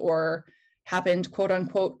baby or happened quote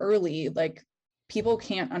unquote early? Like, people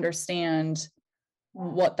can't understand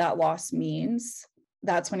what that loss means.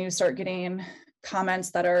 That's when you start getting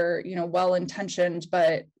comments that are, you know, well-intentioned,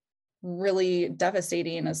 but really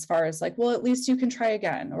devastating, as far as like, well, at least you can try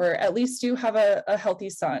again, or at least you have a healthy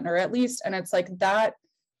son, or at least, and it's like that,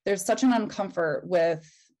 there's such an uncomfort with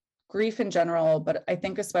grief in general, but I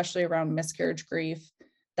think especially around miscarriage grief,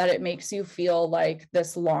 that it makes you feel like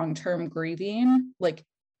this long-term grieving like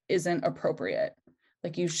isn't appropriate.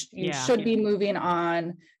 Like you should be moving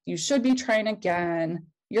on. You should be trying again.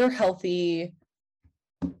 You're healthy.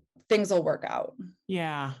 Things will work out.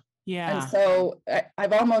 Yeah. And so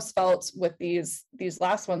I've almost felt with these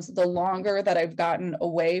last ones, the longer that I've gotten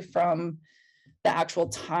away from the actual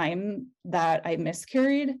time that I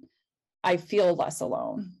miscarried, I feel less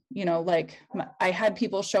alone. You know, like I had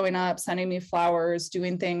people showing up, sending me flowers,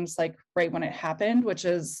 doing things like right when it happened, which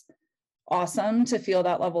is awesome to feel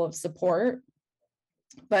that level of support.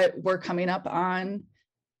 But we're coming up on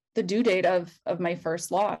the due date of my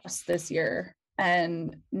first loss this year,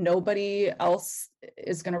 and nobody else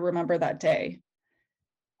is going to remember that day.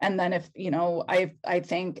 And then if, you know, I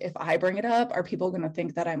think if I bring it up, are people going to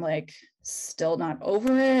think that I'm like still not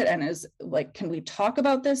over it? And is like, can we talk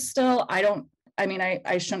about this still?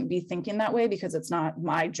 I shouldn't be thinking that way, because it's not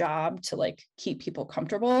my job to like keep people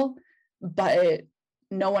comfortable, but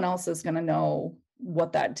no one else is going to know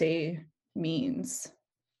what that day means.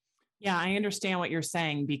 Yeah, I understand what you're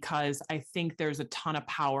saying, because I think there's a ton of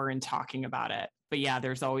power in talking about it. But yeah,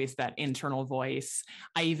 there's always that internal voice.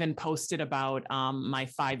 I even posted about my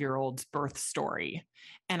 5-year-old's birth story.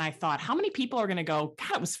 And I thought, how many people are going to go,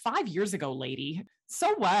 God, it was 5 years ago, lady.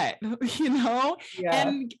 So what? You know?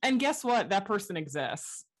 Yeah. And guess what? That person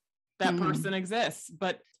exists. That person exists.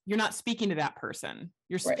 But you're not speaking to that person.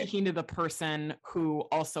 You're speaking to the person who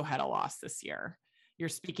also had a loss this year. You're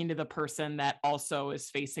speaking to the person that also is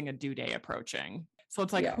facing a due day approaching. So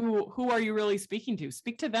it's like, who are you really speaking to?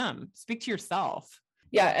 Speak to them, speak to yourself.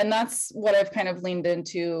 Yeah. And that's what I've kind of leaned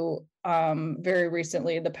into very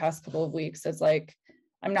recently, the past couple of weeks, is like,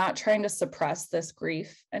 I'm not trying to suppress this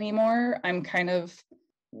grief anymore. I'm kind of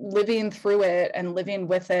living through it and living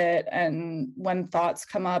with it. And when thoughts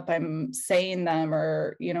come up, I'm saying them,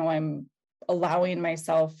 or, you know, I'm allowing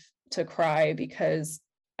myself to cry, because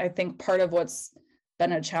I think part of what's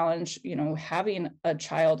been a challenge, you know, having a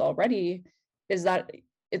child already, is that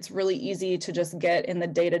it's really easy to just get in the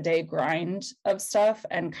day-to-day grind of stuff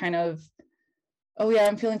and kind of, oh yeah,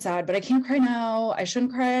 I'm feeling sad, but I can't cry now. I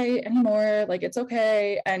shouldn't cry anymore. Like, it's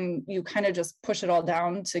okay. And you kind of just push it all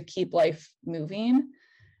down to keep life moving.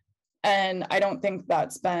 And I don't think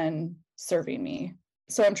that's been serving me.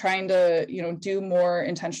 So I'm trying to, you know, do more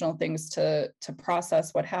intentional things to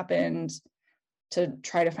process what happened, to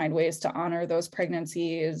try to find ways to honor those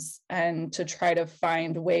pregnancies, and to try to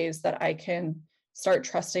find ways that I can start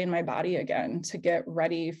trusting my body again to get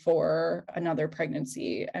ready for another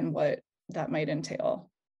pregnancy and what that might entail.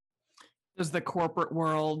 Does the corporate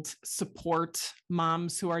world support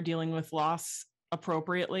moms who are dealing with loss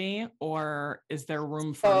appropriately, or is there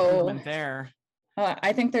room for improvement there?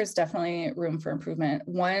 I think there's definitely room for improvement.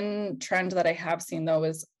 One trend that I have seen, though,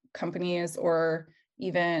 is companies or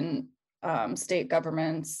even state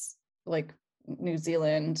governments, like New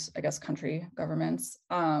Zealand, I guess country governments,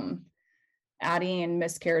 adding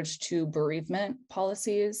miscarriage to bereavement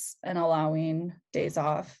policies and allowing days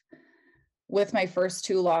off. With my first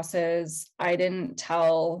 2 losses, I didn't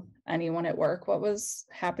tell anyone at work what was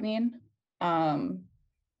happening.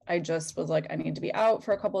 I just was like, I need to be out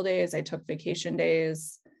for a couple of days. I took vacation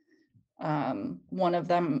days. One of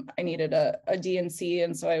them, I needed a D&C.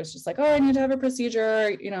 And so I was just like, oh, I need to have a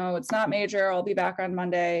procedure. You know, it's not major. I'll be back on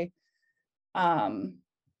Monday. And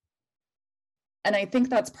I think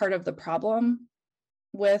that's part of the problem,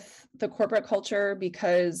 with the corporate culture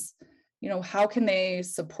because, you know, how can they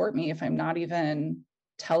support me if I'm not even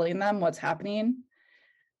telling them what's happening?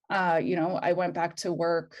 You know, I went back to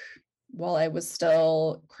work while I was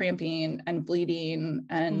still cramping and bleeding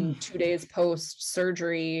and 2 days post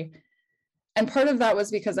surgery. And part of that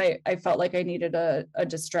was because I felt like I needed a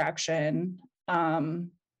distraction.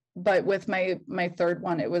 But with my third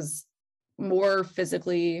one, it was more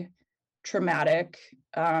physically traumatic.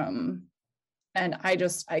 And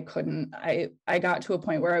I couldn't, I got to a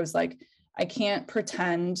point where I was like, I can't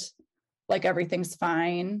pretend like everything's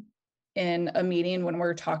fine in a meeting when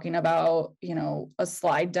we're talking about, you know, a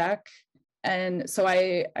slide deck. And so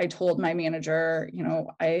I told my manager, you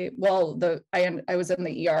know, I was in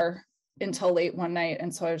the ER until late one night.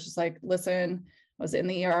 And so I was just like, listen, I was in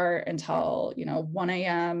the ER until, you know, 1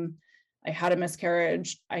 a.m. I had a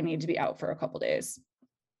miscarriage. I need to be out for a couple days.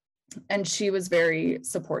 And she was very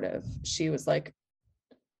supportive. She was like,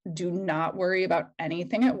 do not worry about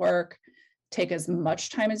anything at work. Take as much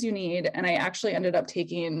time as you need. And I actually ended up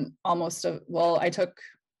taking I took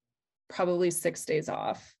probably 6 days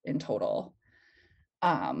off in total.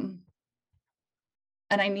 And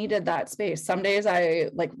I needed that space. Some days I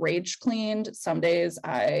like rage cleaned. Some days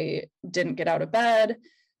I didn't get out of bed,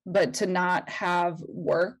 but to not have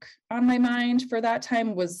work on my mind for that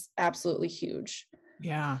time was absolutely huge.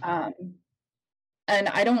 Yeah. And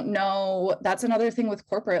I don't know, that's another thing with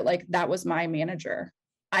corporate, like that was my manager.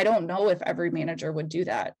 I don't know if every manager would do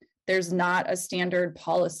that. There's not a standard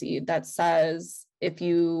policy that says if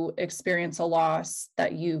you experience a loss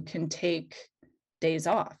that you can take days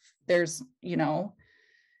off. There's, you know,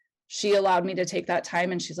 she allowed me to take that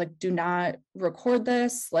time and she's like, do not record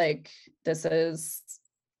this. Like, this is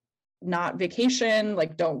not vacation.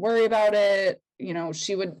 Like, don't worry about it. You know,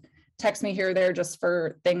 she would text me here or there just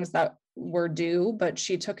for things that were due, but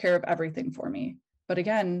she took care of everything for me. But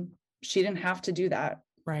again, she didn't have to do that.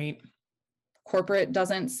 Right. Corporate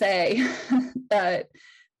doesn't say that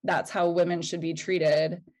that's how women should be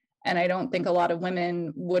treated. And I don't think a lot of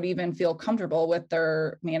women would even feel comfortable with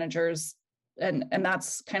their managers. And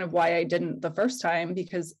that's kind of why I didn't the first time,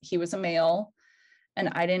 because he was a male. And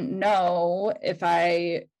I didn't know if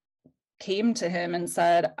I came to him and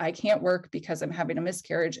said, I can't work because I'm having a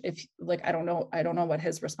miscarriage. If like, I don't know what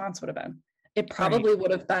his response would have been. It probably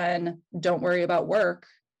would have been, don't worry about work,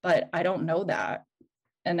 but I don't know that.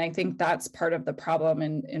 And I think that's part of the problem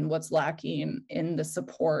in what's lacking in the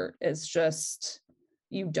support is just,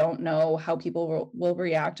 you don't know how people will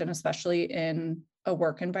react. And especially in a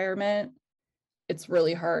work environment, it's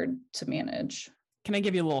really hard to manage. Can I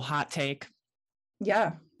give you a little hot take?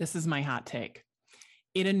 Yeah. This is my hot take.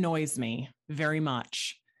 It annoys me very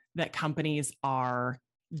much that companies are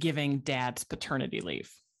giving dads paternity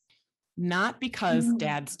leave. Not because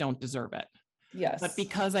dads don't deserve it. Yes. But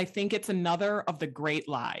because I think it's another of the great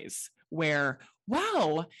lies where,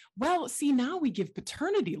 well, see, now we give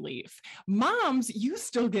paternity leave. Moms, you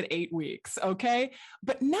still get 8 weeks, okay?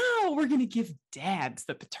 But now we're going to give dads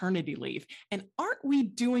the paternity leave. And aren't we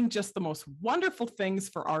doing just the most wonderful things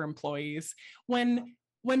for our employees when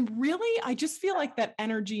really, I just feel like that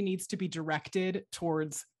energy needs to be directed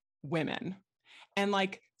towards women. And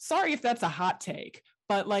like, sorry if that's a hot take,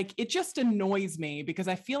 but like, it just annoys me because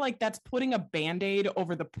I feel like that's putting a Band-Aid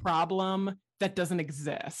over the problem that doesn't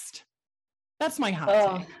exist. That's my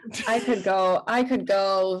hot take. I could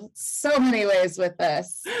go so many ways with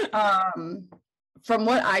this. From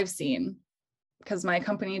what I've seen, because my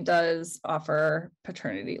company does offer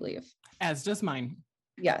paternity leave. As does mine.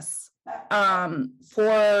 Yes.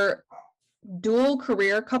 For dual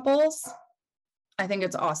career couples, I think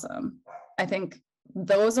it's awesome. I think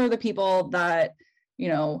those are the people that, you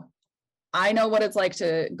know, I know what it's like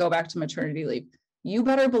to go back to maternity leave. You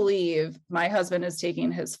better believe my husband is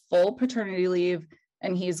taking his full paternity leave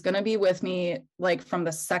and he's going to be with me like from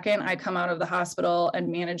the second I come out of the hospital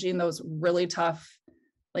and managing those really tough,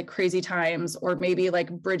 like crazy times, or maybe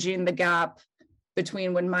like bridging the gap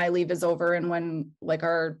between when my leave is over and when like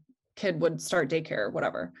our kid would start daycare,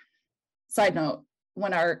 whatever. Side note,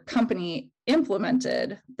 when our company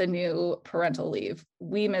implemented the new parental leave,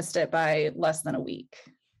 we missed it by less than a week.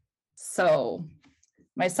 So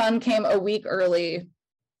my son came a week early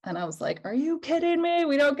and I was like, are you kidding me?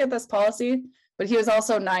 We don't get this policy. But he was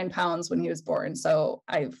also 9 pounds when he was born. So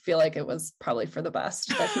I feel like it was probably for the best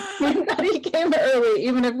that he came early,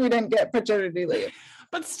 even if we didn't get paternity leave.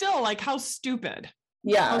 But still, like, how stupid.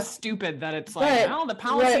 Yeah. How stupid that it's like, well, the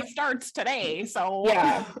policy starts today. So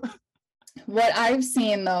yeah. What I've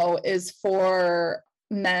seen though is for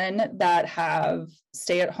men that have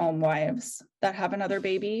stay-at-home wives that have another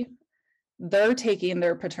baby, they're taking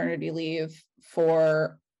their paternity leave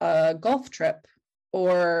for a golf trip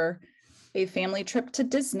or a family trip to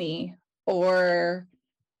Disney or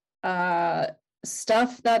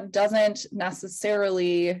stuff that doesn't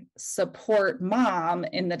necessarily support mom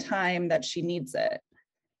in the time that she needs it.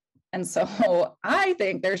 And so I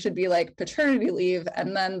think there should be like paternity leave,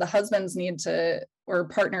 and then the husbands need to, or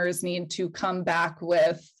partners need to come back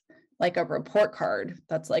with like a report card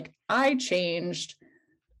that's like, I changed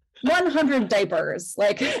 100 diapers.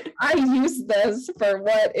 Like I used this for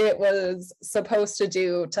what it was supposed to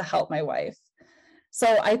do to help my wife.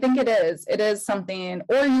 So I think it is something,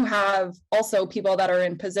 or you have also people that are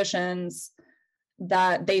in positions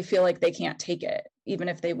that they feel like they can't take it, even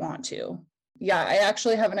if they want to. Yeah, I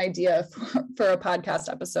actually have an idea for a podcast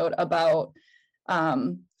episode about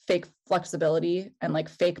fake flexibility and like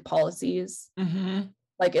fake policies. Mm-hmm.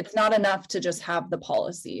 Like it's not enough to just have the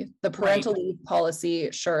policy. The parental leave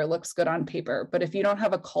policy, sure, looks good on paper, but if you don't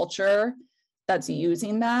have a culture that's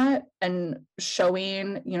using that and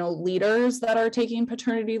showing, leaders that are taking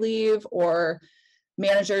paternity leave or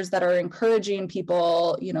managers that are encouraging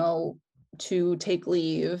people, to take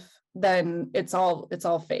leave, then it's all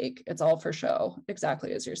fake. It's all for show,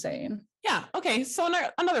 exactly as you're saying. Yeah. Okay. So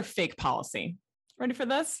another fake policy. Ready for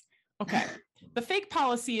this? Okay. The fake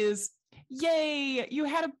policy is, yay, you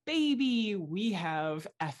had a baby. We have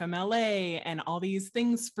FMLA and all these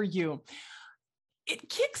things for you. It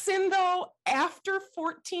kicks in though after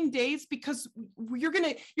 14 days because you're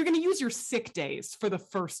gonna use your sick days for the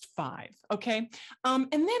first 5, okay? And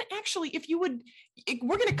then actually,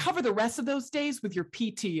 we're gonna cover the rest of those days with your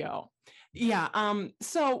PTO. Yeah.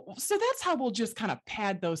 So that's how we'll just kind of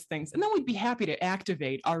pad those things, and then we'd be happy to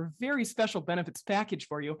activate our very special benefits package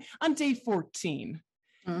for you on day 14.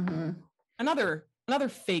 Mm-hmm. Another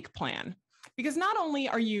fake plan, because not only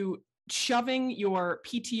are you shoving your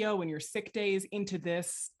PTO and your sick days into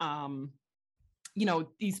this,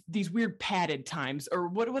 these weird padded times, or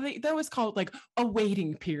what they always call it, like a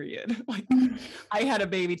waiting period. Like I had a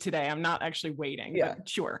baby today. I'm not actually waiting. Yeah, but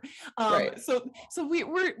sure. Right. So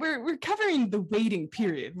we're covering the waiting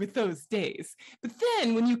period with those days. But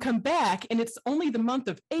then when you come back and it's only the month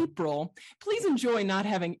of April, please enjoy not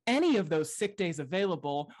having any of those sick days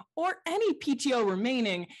available or any PTO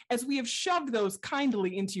remaining, as we have shoved those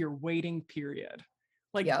kindly into your waiting period.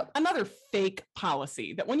 Like another fake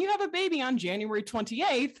policy that when you have a baby on January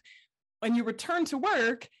 28th, when you return to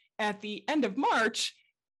work at the end of March,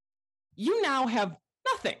 you now have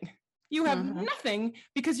nothing. You have nothing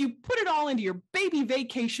because you put it all into your baby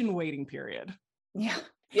vacation waiting period. Yeah.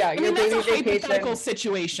 Yeah. I mean, that's a hypothetical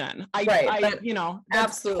situation.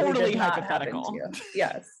 Absolutely totally hypothetical.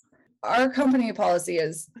 Yes. Our company policy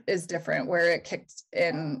is different, where it kicked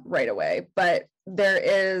in right away, but there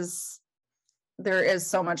is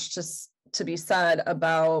so much to be said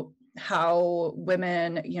about how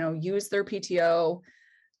women, use their PTO,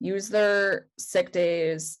 use their sick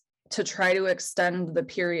days to try to extend the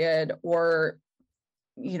period, or,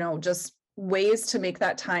 just ways to make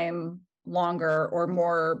that time longer or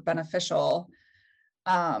more beneficial.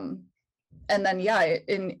 And then,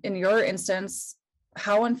 in your instance,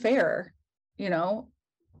 how unfair, and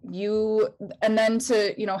then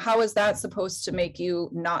how is that supposed to make you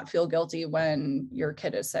not feel guilty when your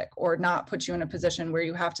kid is sick, or not put you in a position where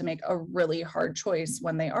you have to make a really hard choice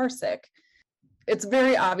when they are sick? It's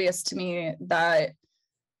very obvious to me that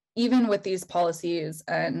even with these policies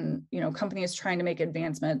and, companies trying to make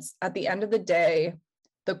advancements, at the end of the day,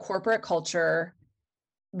 the corporate culture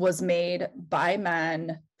was made by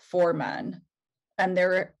men for men. And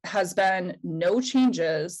there has been no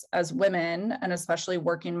changes as women, and especially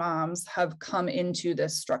working moms, have come into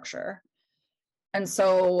this structure. And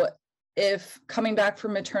so if coming back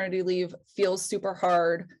from maternity leave feels super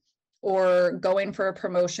hard, or going for a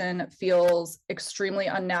promotion feels extremely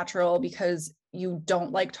unnatural because you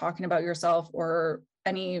don't like talking about yourself, or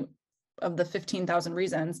any of the 15,000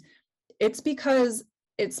 reasons, it's because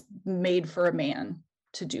it's made for a man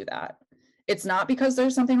to do that. It's not because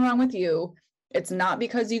there's something wrong with you. It's not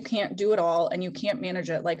because you can't do it all and you can't manage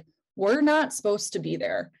it. Like, we're not supposed to be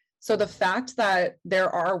there. So the fact that there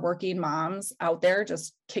are working moms out there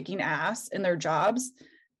just kicking ass in their jobs,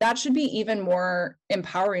 that should be even more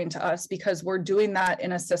empowering to us, because we're doing that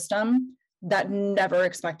in a system that never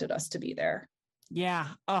expected us to be there. Yeah.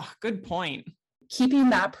 Oh, good point. Keeping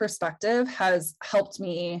that perspective has helped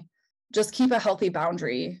me just keep a healthy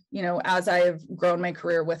boundary, as I've grown my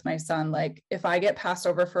career with my son. Like, if I get passed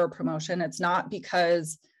over for a promotion, it's not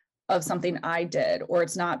because of something I did, or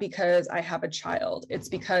it's not because I have a child. It's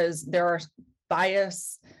because there are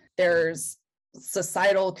bias, there's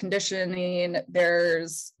societal conditioning,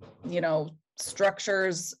 there's,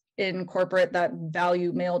 structures in corporate that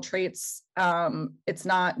value male traits. It's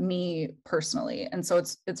not me personally. And so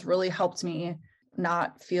it's really helped me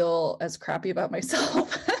not feel as crappy about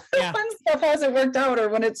myself when stuff hasn't worked out, or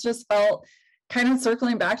when it's just felt, kind of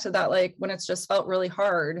circling back to that, like when it's just felt really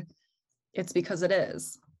hard, it's because it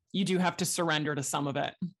is. You do have to surrender to some of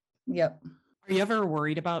it. Yep. Are you ever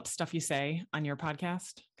worried about stuff you say on your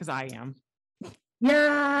podcast? Because I am.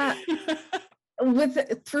 Yeah.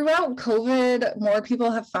 Throughout COVID, more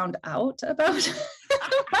people have found out about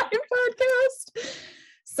my podcast.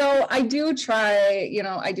 So I do try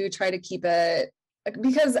to keep it,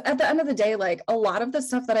 because at the end of the day, like a lot of the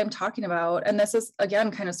stuff that I'm talking about, and this is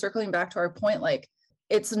again, kind of circling back to our point, like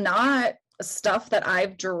it's not stuff that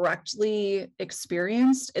I've directly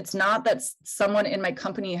experienced. It's not that someone in my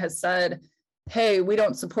company has said, hey, we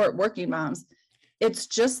don't support working moms. It's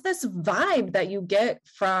just this vibe that you get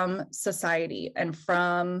from society and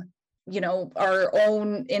from, our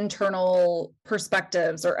own internal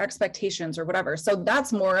perspectives or expectations or whatever. So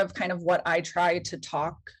that's more of kind of what I try to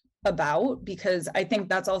talk about, because I think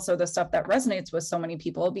that's also the stuff that resonates with so many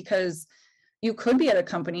people, because you could be at a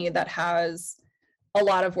company that has a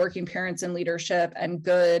lot of working parents in leadership and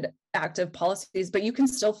good active policies, but you can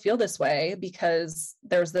still feel this way because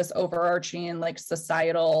there's this overarching like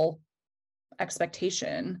societal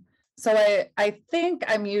expectation. So I think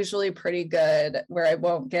I'm usually pretty good where I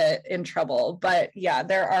won't get in trouble, but yeah,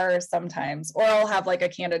 there are some times, or I'll have like a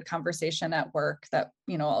candid conversation at work that,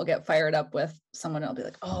 I'll get fired up with someone and I'll be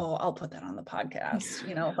like, oh, I'll put that on the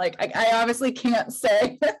podcast. Like I obviously can't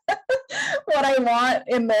say what I want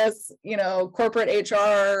in this, corporate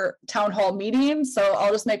HR town hall meeting. So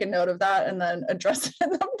I'll just make a note of that and then address it in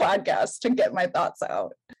the podcast to get my thoughts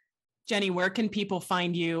out. Jenny, where can people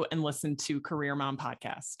find you and listen to Career Mom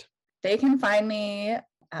Podcast? They can find me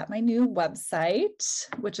at my new website,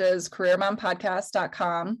 which is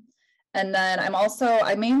careermompodcast.com. And then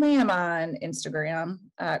I mainly am on Instagram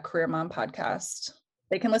at Career Mom Podcast.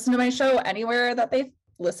 They can listen to my show anywhere that they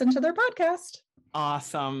listen to their podcast.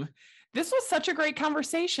 Awesome. This was such a great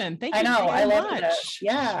conversation. Thank you. I know. I loved it.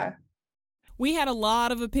 Yeah. We had a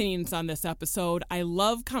lot of opinions on this episode. I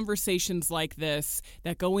love conversations like this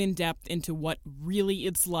that go in depth into what really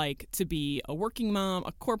it's like to be a working mom,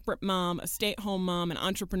 a corporate mom, a stay-at-home mom, an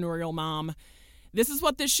entrepreneurial mom. This is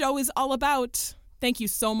what this show is all about. Thank you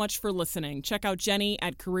so much for listening. Check out Jenny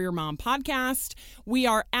at Career Mom Podcast. We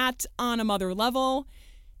are at On a Mother Level.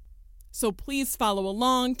 So please follow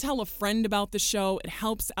along. Tell a friend about the show. It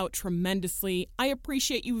helps out tremendously. I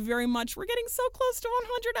appreciate you very much. We're getting so close to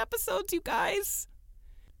 100 episodes, you guys.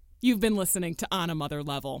 You've been listening to On a Mother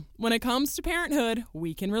Level. When it comes to parenthood,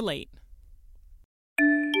 we can relate.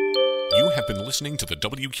 You have been listening to the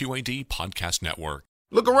WQAD Podcast Network.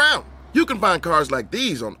 Look around. You can find cars like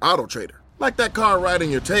these on AutoTrader, like that car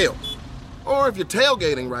riding your tail. Or if you're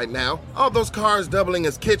tailgating right now, all those cars doubling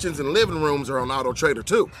as kitchens and living rooms are on AutoTrader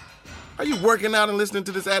too. Are you working out and listening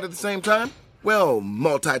to this ad at the same time? Well,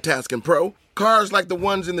 multitasking pro, cars like the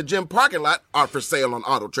ones in the gym parking lot are for sale on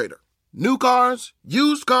AutoTrader. New cars,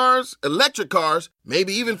 used cars, electric cars,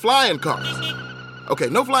 maybe even flying cars. Okay,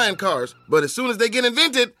 no flying cars, but as soon as they get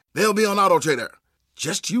invented, they'll be on AutoTrader.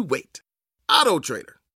 Just you wait. AutoTrader.